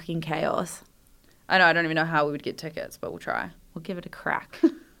fucking chaos. I know, I don't even know how we would get tickets, but we'll try. We'll give it a crack.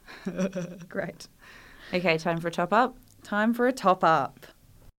 Great. Okay, time for a top up. Time for a top up.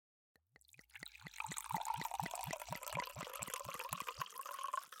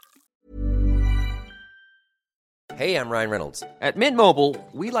 Hey, I'm Ryan Reynolds. At Mint Mobile,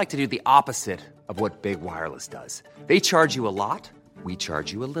 we like to do the opposite of what Big Wireless does. They charge you a lot, we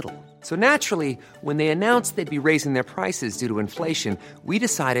charge you a little. So naturally, when they announced they'd be raising their prices due to inflation, we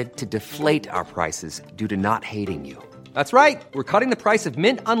decided to deflate our prices due to not hating you. That's right. We're cutting the price of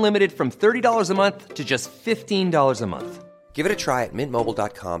Mint Unlimited from $30 a month to just $15 a month. Give it a try at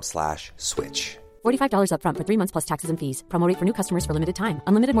mintmobile.com/switch. $45 up front for 3 months plus taxes and fees. Promo rate for new customers for limited time.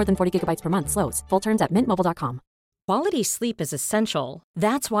 Unlimited more than 40 gigabytes per month. Slows full terms at mintmobile.com. Quality sleep is essential.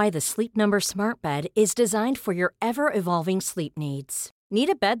 That's why the Sleep Number Smart Bed is designed for your ever-evolving sleep needs. Need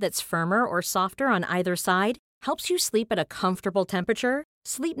a bed that's firmer or softer on either side? Helps you sleep at a comfortable temperature?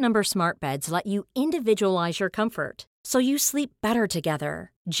 Sleep Number Smart Beds let you individualize your comfort, so you sleep better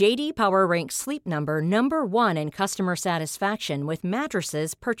together. J.D. Power ranks Sleep Number number 1 in customer satisfaction with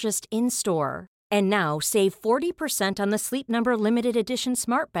mattresses purchased in-store. And now save 40% on the Sleep Number Limited Edition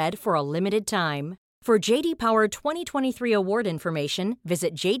Smart Bed for a limited time. For J.D. Power 2023 award information,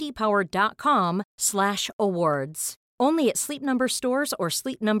 visit jdpower.com/awards. Only at Sleep Number stores or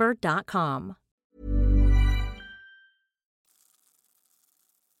sleepnumber.com.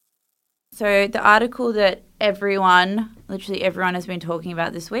 So the article that literally everyone has been talking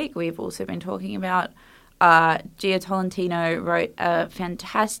about this week, we've also been talking about, Gia Tolentino wrote a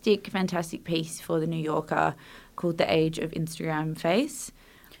fantastic piece for The New Yorker called The Age of Instagram Face.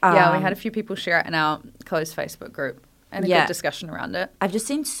 Yeah, we had a few people share it in our closed Facebook group and a good discussion around it. I've just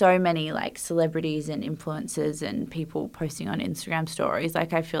seen so many like celebrities and influencers and people posting on Instagram stories.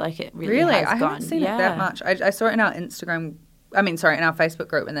 Like I feel like it really has I gone. haven't seen it that much. I saw it in our in our Facebook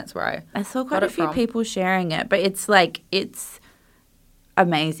group, and that's where I saw quite a few people sharing it. But it's like, it's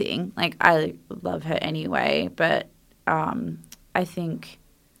amazing. Like I love her anyway, but I think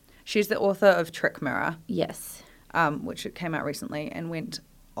she's the author of Trick Mirror. Yes. Which came out recently and went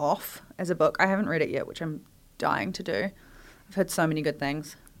off as a book. I haven't read it yet, which I'm dying to do. I've heard so many good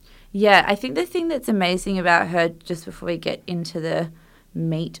things. Yeah, I think the thing that's amazing about her, just before we get into the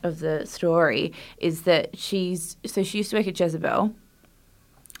meat of the story, is that she used to work at Jezebel,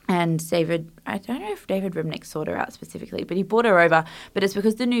 and I don't know if David Remnick sought her out specifically, but he brought her over. But it's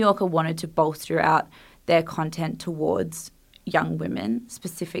because the New Yorker wanted to bolster out their content towards young women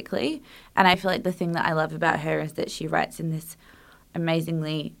specifically. And I feel like the thing that I love about her is that she writes in this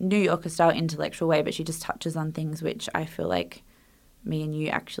amazingly New Yorker style intellectual way, but she just touches on things which I feel like me and you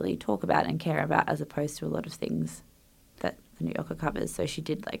actually talk about and care about, as opposed to a lot of things that the New Yorker covers. So she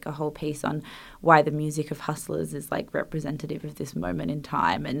did like a whole piece on why the music of Hustlers is like representative of this moment in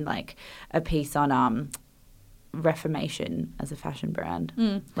time, and like a piece on Reformation as a fashion brand,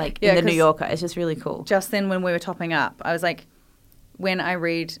 in the New Yorker. It's just really cool. Just then when we were topping up, I was like, when I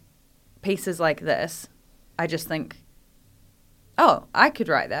read pieces like this, I just think, oh, I could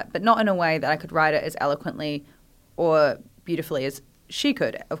write that, but not in a way that I could write it as eloquently or beautifully as she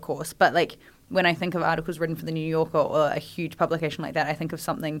could, of course. But like when I think of articles written for the New Yorker or a huge publication like that, I think of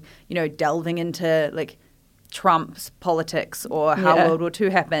something, delving into like Trump's politics or how World War II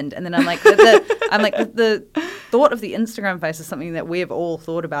happened. And then I'm like, the thought of the Instagram face is something that we have all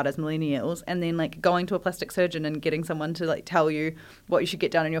thought about as millennials. And then like going to a plastic surgeon and getting someone to like tell you what you should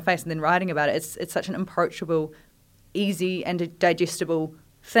get done on your face and then writing about it. It's such an approachable, easy and digestible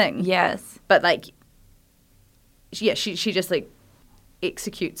thing. Yes. But like, yeah, she just like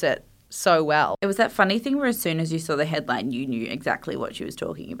executes it so well. It was that funny thing where as soon as you saw the headline, you knew exactly what she was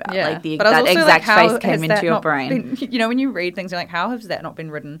talking about. Yeah. Like that exact face came into your brain. When you read things, you're like, how has that not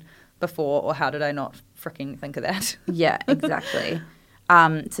been written before, or how did I not freaking think of that? Yeah, exactly.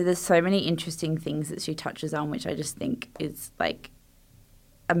 So there's so many interesting things that she touches on, which I just think is like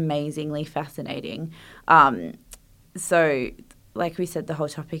amazingly fascinating. So like we said, the whole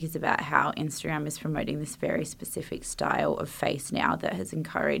topic is about how Instagram is promoting this very specific style of face now that has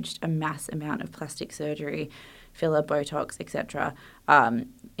encouraged a mass amount of plastic surgery, filler, Botox, etc.,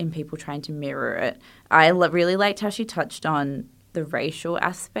 in people trying to mirror it. I really liked how she touched on the racial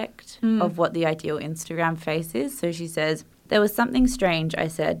aspect of what the ideal Instagram face is. So she says, there was something strange, I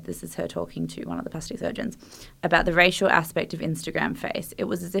said, this is her talking to one of the plastic surgeons, about the racial aspect of Instagram face. It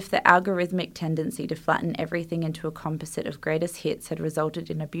was as if the algorithmic tendency to flatten everything into a composite of greatest hits had resulted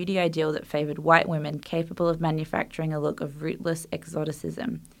in a beauty ideal that favoured white women capable of manufacturing a look of rootless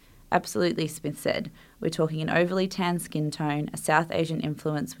exoticism. Absolutely, Smith said. We're talking an overly tan skin tone, a South Asian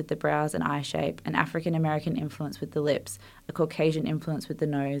influence with the brows and eye shape, an African American influence with the lips, a Caucasian influence with the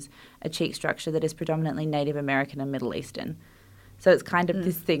nose, a cheek structure that is predominantly Native American and Middle Eastern. So it's kind of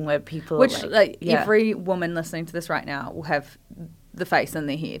this thing where people Which, every woman listening to this right now will have the face in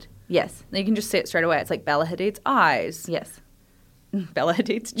their head. Yes. You can just see it straight away. It's like Bella Hadid's eyes. Yes. Bella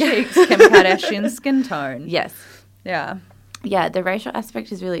Hadid's cheeks. Kim Kardashian's skin tone. Yes. Yeah. Yeah, the racial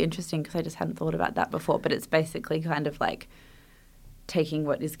aspect is really interesting because I just hadn't thought about that before, but it's basically kind of like taking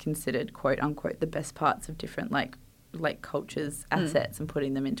what is considered, quote unquote, the best parts of different like cultures' assets and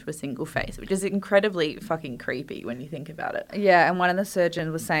putting them into a single face, which is incredibly fucking creepy when you think about it. Yeah, and one of the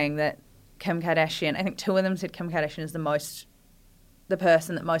surgeons was saying that Kim Kardashian, I think two of them said Kim Kardashian is the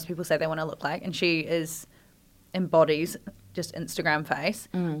person that most people say they want to look like, and she embodies just Instagram face.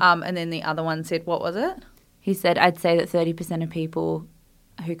 And then the other one said, what was it? He said, I'd say that 30% of people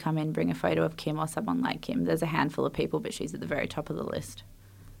who come in bring a photo of Kim or someone like Kim. There's a handful of people, but she's at the very top of the list.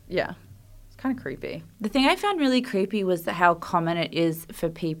 Yeah. It's kind of creepy. The thing I found really creepy was how common it is for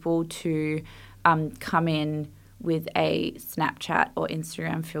people to come in with a Snapchat or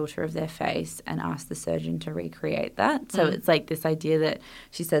Instagram filter of their face and ask the surgeon to recreate that. So it's like this idea that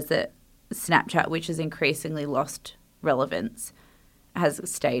she says that Snapchat, which has increasingly lost relevance, has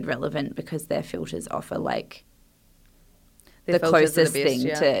stayed relevant because their filters offer like the closest thing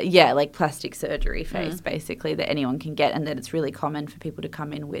to like plastic surgery face basically that anyone can get, and that it's really common for people to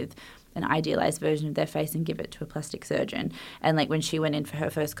come in with an idealized version of their face and give it to a plastic surgeon. And like when she went in for her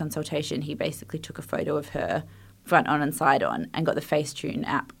first consultation, he basically took a photo of her front on and side on and got the Facetune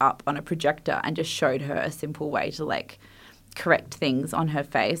app up on a projector and just showed her a simple way to like correct things on her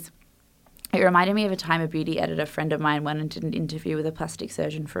face. It reminded me of a time a beauty editor friend of mine went and did an interview with a plastic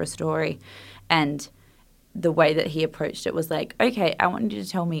surgeon for a story, and the way that he approached it was like, okay, I want you to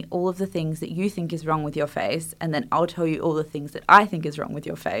tell me all of the things that you think is wrong with your face, and then I'll tell you all the things that I think is wrong with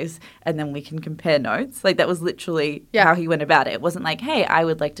your face, and then we can compare notes. Like that was literally how he went about it. It wasn't like, hey, I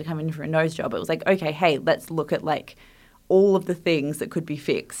would like to come in for a nose job. It was like, okay, hey, let's look at like all of the things that could be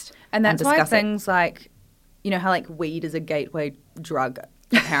fixed. And that's why things like, how like weed is a gateway drug,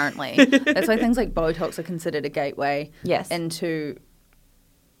 apparently. That's why things like Botox are considered a gateway into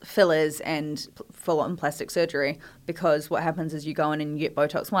fillers and full-on plastic surgery, because what happens is you go in and you get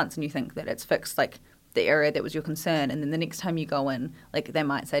Botox once and you think that it's fixed, like, the area that was your concern, and then the next time you go in, like, they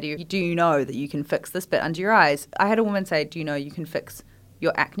might say to you, do you know that you can fix this bit under your eyes? I had a woman say, do you know you can fix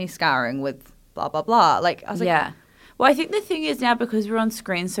your acne scarring with blah, blah, blah. Like, I was like... Yeah. Well, I think the thing is now, because we're on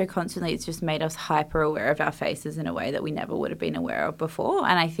screen so constantly, it's just made us hyper aware of our faces in a way that we never would have been aware of before.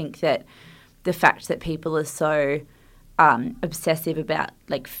 And I think that the fact that people are so obsessive about,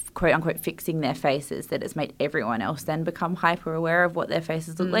 like, quote unquote fixing their faces, that it's made everyone else then become hyper aware of what their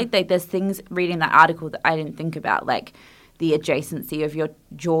faces look like. There's things reading that article that I didn't think about, like the adjacency of your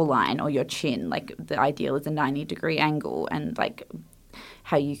jawline or your chin. Like, the ideal is a 90-degree angle, and like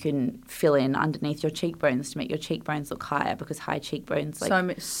how you can fill in underneath your cheekbones to make your cheekbones look higher, because high cheekbones, like,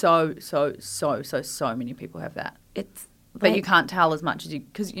 so many people have that. But you can't tell as much as you,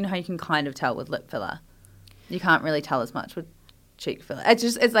 because you know how you can kind of tell with lip filler. You can't really tell as much with cheek filler.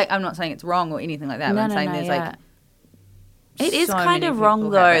 It's like, I'm not saying it's wrong or anything like that. But I'm saying there's like, it is so kind of many wrong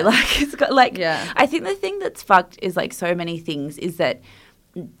people though. have it. Like, it's got like, Yeah. I think the thing that's fucked is, like, so many things is that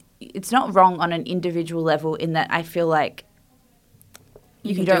it's not wrong on an individual level, in that I feel like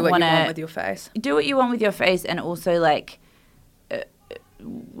you can don't do what wanna you want with your face. do what you want with your face, and also, like,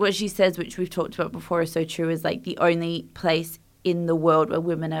 what she says, which we've talked about before, is so true, is like the only place in the world where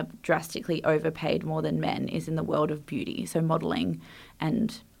women are drastically overpaid more than men is in the world of beauty. So modelling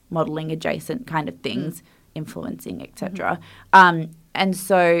and modelling adjacent kind of things, influencing, etc. And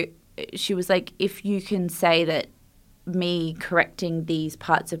so she was like, if you can say that me correcting these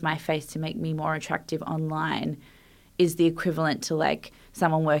parts of my face to make me more attractive online is the equivalent to, like,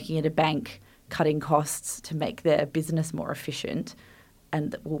 someone working at a bank cutting costs to make their business more efficient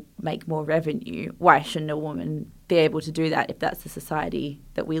and that will make more revenue, why shouldn't a woman be able to do that if that's the society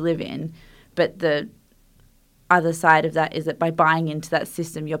that we live in? But the other side of that is that by buying into that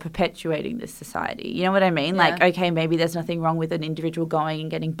system, you're perpetuating this society. You know what I mean? Yeah. Like, okay, maybe there's nothing wrong with an individual going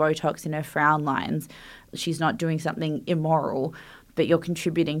and getting Botox in her frown lines. She's not doing something immoral, but you're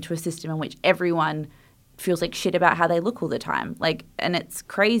contributing to a system in which everyone feels like shit about how they look all the time. Like, and it's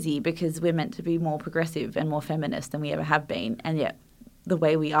crazy, because we're meant to be more progressive and more feminist than we ever have been, and yet the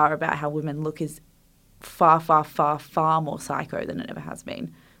way we are about how women look is far, far, far, far more psycho than it ever has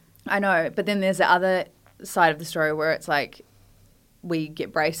been. I know, but then there's the other side of the story where it's like, we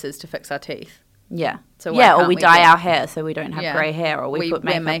get braces to fix our teeth. Yeah. So why yeah, or can't we we dye get- our hair so we don't have Yeah. grey hair, or we put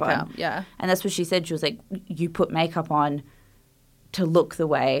wear makeup on. Yeah. And that's what she said. She was like, you put makeup on to look the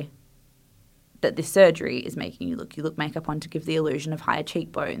way that this surgery is making you look. You look makeup on to give the illusion of higher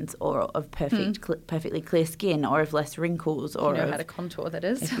cheekbones, or of perfectly clear skin, or of less wrinkles, or You know of, how to contour that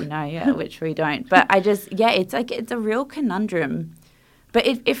is. if you know, yeah, which we don't. But I just, yeah, it's like, it's a real conundrum. But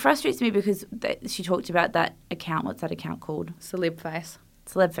it frustrates me because she talked about that account. What's that account called? Celeb face.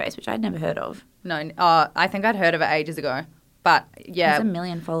 Celeb Face, which I'd never heard of. No, I think I'd heard of it ages ago. But yeah. Has 1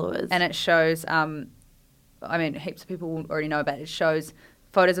 million followers. And it shows, I mean, heaps of people already know about it. It shows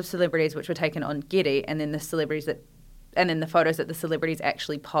photos of celebrities which were taken on Getty, and then the photos that the celebrities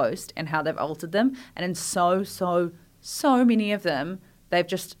actually post and how they've altered them. And in so many of them, they've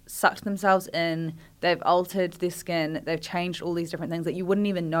just sucked themselves in. They've altered their skin. They've changed all these different things that you wouldn't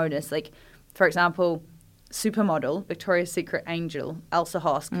even notice. Like, for example, supermodel, Victoria's Secret angel, Elsa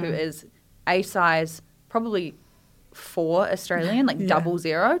Hosk, who is a size probably 4 Australian, like 00,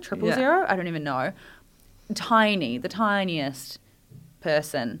 000, I don't even know. Tiny, the tiniest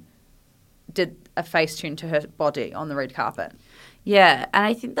person did a Facetune to her body on the red carpet. Yeah, and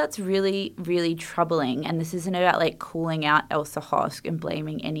I think that's really, really troubling. And this isn't about, like, calling out Elsa Hosk and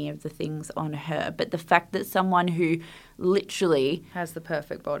blaming any of the things on her, but the fact that someone who literally has the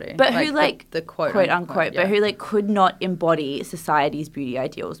perfect body, but who, like, the quote unquote, but who, like, could not embody society's beauty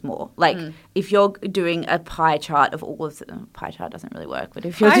ideals more. Like, if you're doing a pie chart of all of the pie chart doesn't really work, but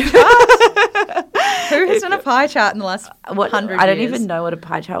if you're who has done a pie chart in the last 100 years? I don't even know what a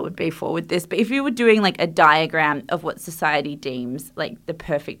pie chart would be for with this, but if you were doing, like, a diagram of what society deems, like, the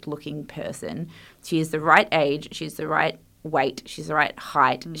perfect looking person, she is the right age, she's the right weight, she's the right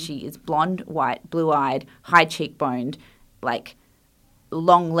height, she is blonde, white, blue-eyed, high cheekboned, like,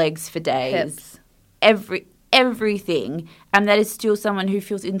 long legs for days, everything, and that is still someone who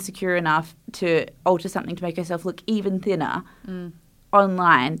feels insecure enough to alter something to make herself look even thinner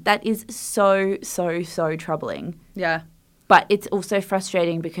online. That is so troubling. Yeah. But it's also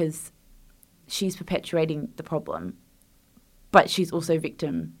frustrating because she's perpetuating the problem, but she's also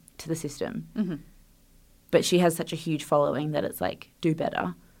victim to the system. Mm-hmm. But she has such a huge following that it's like, do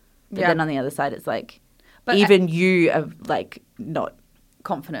better. But then on the other side, it's like, but even you are, like, not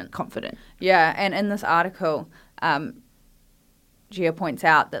confident. Yeah, and in this article, Gia points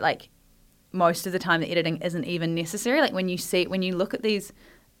out that like most of the time the editing isn't even necessary. Like when you look at these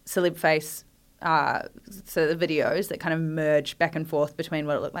celeb face, so the videos that kind of merge back and forth between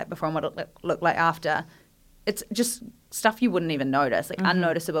what it looked like before and what it looked like after, it's just stuff you wouldn't even notice, like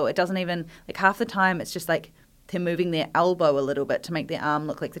unnoticeable. It doesn't even, like half the time it's just like they're moving their elbow a little bit to make their arm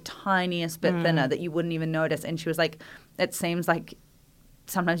look like the tiniest bit thinner that you wouldn't even notice. And she was like, it seems like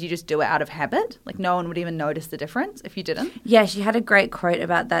sometimes you just do it out of habit. Like no one would even notice the difference if you didn't. Yeah, she had a great quote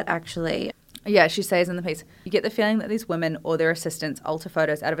about that actually. Yeah, she says in the piece, you get the feeling that these women or their assistants alter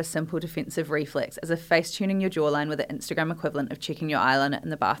photos out of a simple defensive reflex, as if face-tuning your jawline with the Instagram equivalent of checking your eyeliner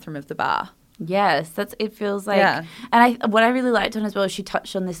in the bathroom of the bar. Yes, it feels like, and what I really liked on as well, she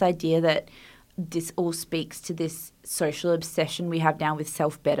touched on this idea that this all speaks to this social obsession we have now with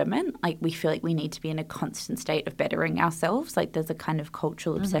self-betterment. Like we feel like we need to be in a constant state of bettering ourselves. Like there's a kind of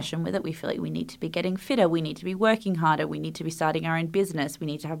cultural obsession with it. We feel like we need to be getting fitter. We need to be working harder. We need to be starting our own business. We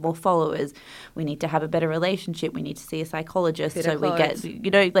need to have more followers. We need to have a better relationship. We need to see a psychologist. Better clothes. We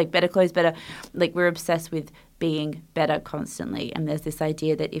get, like better clothes, better. Like we're obsessed with being better constantly. And there's this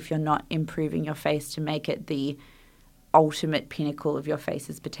idea that if you're not improving your face to make it the ultimate pinnacle of your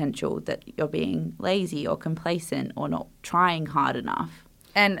face's potential, that you're being lazy or complacent or not trying hard enough.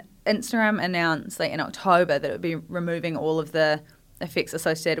 And Instagram announced like in October that it would be removing all of the effects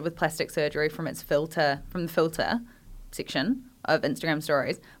associated with plastic surgery from the filter section of Instagram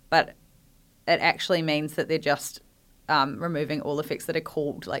stories, but it actually means that they're just removing all effects that are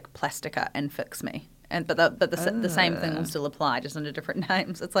called like Plastica and Fix Me. And but the same thing will still apply, just under different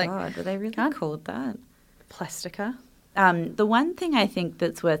names. It's like, God, were they really called that? Plastica. The one thing I think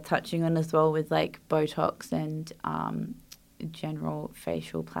that's worth touching on as well with like Botox and general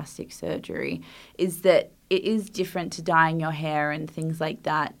facial plastic surgery is that it is different to dyeing your hair and things like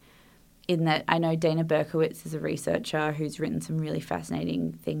that, in that I know Dana Berkowitz is a researcher who's written some really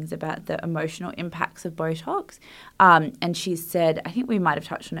fascinating things about the emotional impacts of Botox. And she's said, I think we might have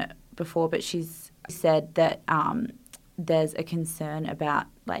touched on it before, but she's said that there's a concern about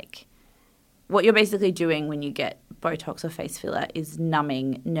like what you're basically doing when you get Botox or face filler is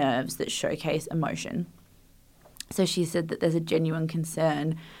numbing nerves that showcase emotion. So she said that there's a genuine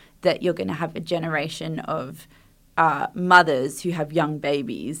concern that you're going to have a generation of mothers who have young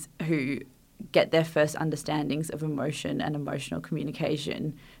babies who get their first understandings of emotion and emotional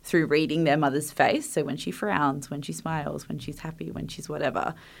communication through reading their mother's face. So when she frowns, when she smiles, when she's happy, when she's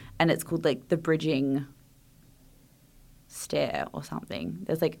whatever. And it's called like the bridging stare or something.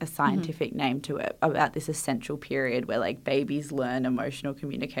 There's like a scientific name to it about this essential period where like babies learn emotional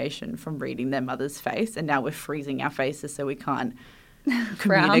communication from reading their mother's face, and now we're freezing our faces so we can't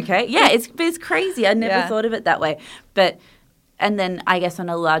communicate. Yeah, it's crazy. I never thought of it that way. And then I guess on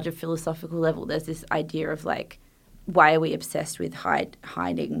a larger philosophical level, there's this idea of like, why are we obsessed with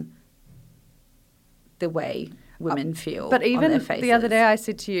hiding the way women feel but even on their faces? The other day I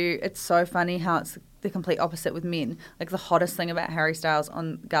said to you, it's so funny how it's the complete opposite with men. Like the hottest thing about Harry Styles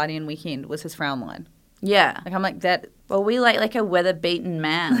on Guardian Weekend was his frown line. Yeah. Like I'm like that. Well, we like a weather-beaten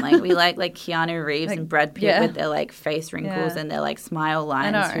man. Like we like Keanu Reeves like, and Brad Pitt with their like face wrinkles and their like smile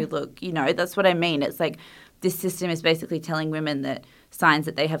lines who look, that's what I mean. It's like this system is basically telling women that signs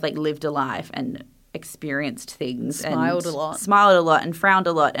that they have like lived a life and experienced things, smiled a lot and frowned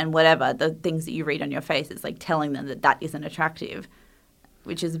a lot and whatever, the things that you read on your face, it's like telling them that isn't attractive,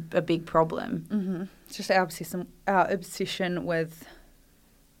 which is a big problem. Mm-hmm. It's just our obsession with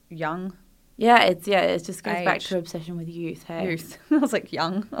young. Yeah, it just goes age. back to obsession with youth. Hey, youth. I was like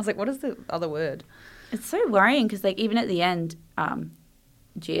young. I was like, what is the other word? It's so worrying because like even at the end,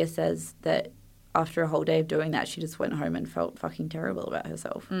 Gia says that after a whole day of doing that, she just went home and felt fucking terrible about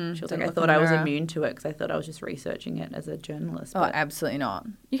herself. She was like, I thought I was immune to it because I thought I was just researching it as a journalist. Oh, absolutely not.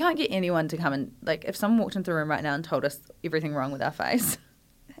 You can't get anyone to come and, like, if someone walked into the room right now and told us everything wrong with our face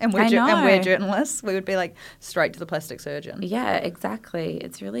and we're journalists, we would be like straight to the plastic surgeon. Yeah, exactly.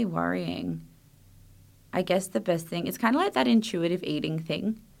 It's really worrying. I guess the best thing, it's kind of like that intuitive eating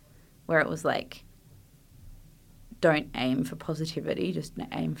thing where it was like, don't aim for positivity, just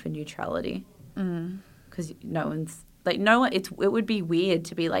aim for neutrality. Because it would be weird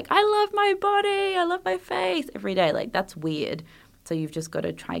to be like, I love my body, I love my face every day. Like, that's weird. So you've just got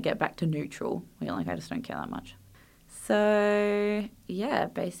to try and get back to neutral. You're like, I just don't care that much. So, yeah,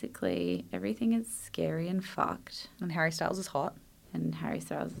 basically everything is scary and fucked. And Harry Styles is hot.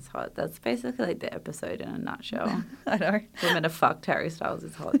 That's basically like the episode in a nutshell. I know. Women are fucked, Harry Styles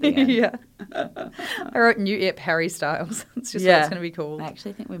is hot at the end. Yeah. I wrote new ep Harry Styles. It's just what it's going to be called. I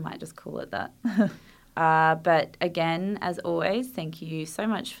actually think we might just call it that. But again, as always, thank you so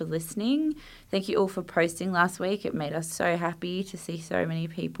much for listening. Thank you all for posting last week. It made us so happy to see so many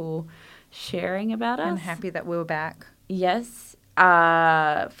people sharing about us. I'm happy that we were back. Yes.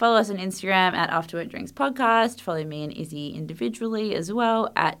 Follow us on Instagram at After Work Drinks Podcast. Follow me and Izzy individually as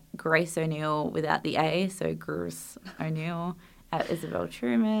well at Grace O'Neill without the A, so Grace O'Neill, at Isabel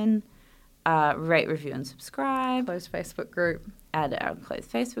Truman. Rate, review, and subscribe. Closed Facebook group. Add our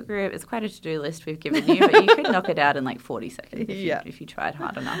closed Facebook group. It's quite a to-do list we've given you, but you could knock it out in like 40 seconds if you tried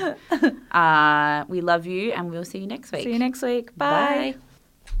hard enough. We love you, and we'll see you next week. See you next week. Bye.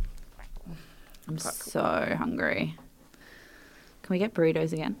 I'm so hungry. Can we get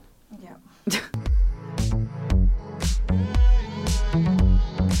burritos again? Yeah.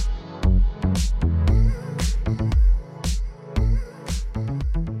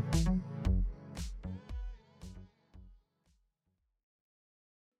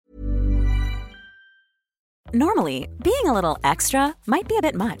 Normally, being a little extra might be a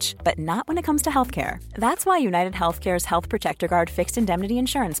bit much, but not when it comes to healthcare. That's why United Healthcare's Health Protector Guard fixed indemnity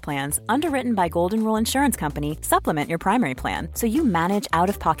insurance plans, underwritten by Golden Rule Insurance Company, supplement your primary plan so you manage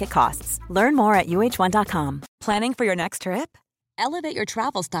out-of-pocket costs. Learn more at uh1.com. Planning for your next trip? Elevate your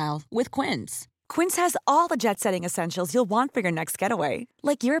travel style with Quince. Quince has all the jet-setting essentials you'll want for your next getaway,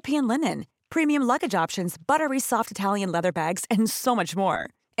 like European linen, premium luggage options, buttery soft Italian leather bags, and so much more.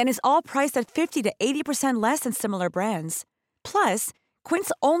 And is all priced at 50 to 80% less than similar brands. Plus,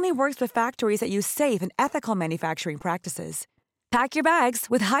 Quince only works with factories that use safe and ethical manufacturing practices. Pack your bags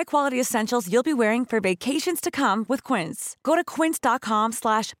with high-quality essentials you'll be wearing for vacations to come with Quince. Go to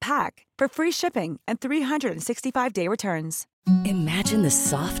quince.com/pack for free shipping and 365-day returns. Imagine the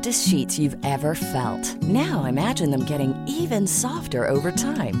softest sheets you've ever felt. Now imagine them getting even softer over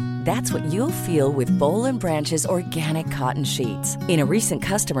time. That's what you'll feel with Boll & Branch's organic cotton sheets. In a recent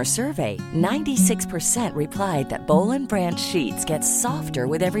customer survey, 96% replied that Boll & Branch sheets get softer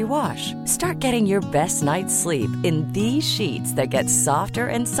with every wash. Start getting your best night's sleep in these sheets that get softer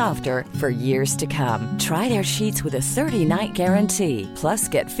and softer for years to come. Try their sheets with a 30-night guarantee. Plus,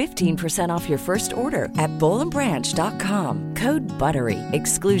 get 15% off your first order at bollandbranch.com. Code BUTTERY.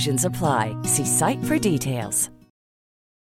 Exclusions apply. See site for details.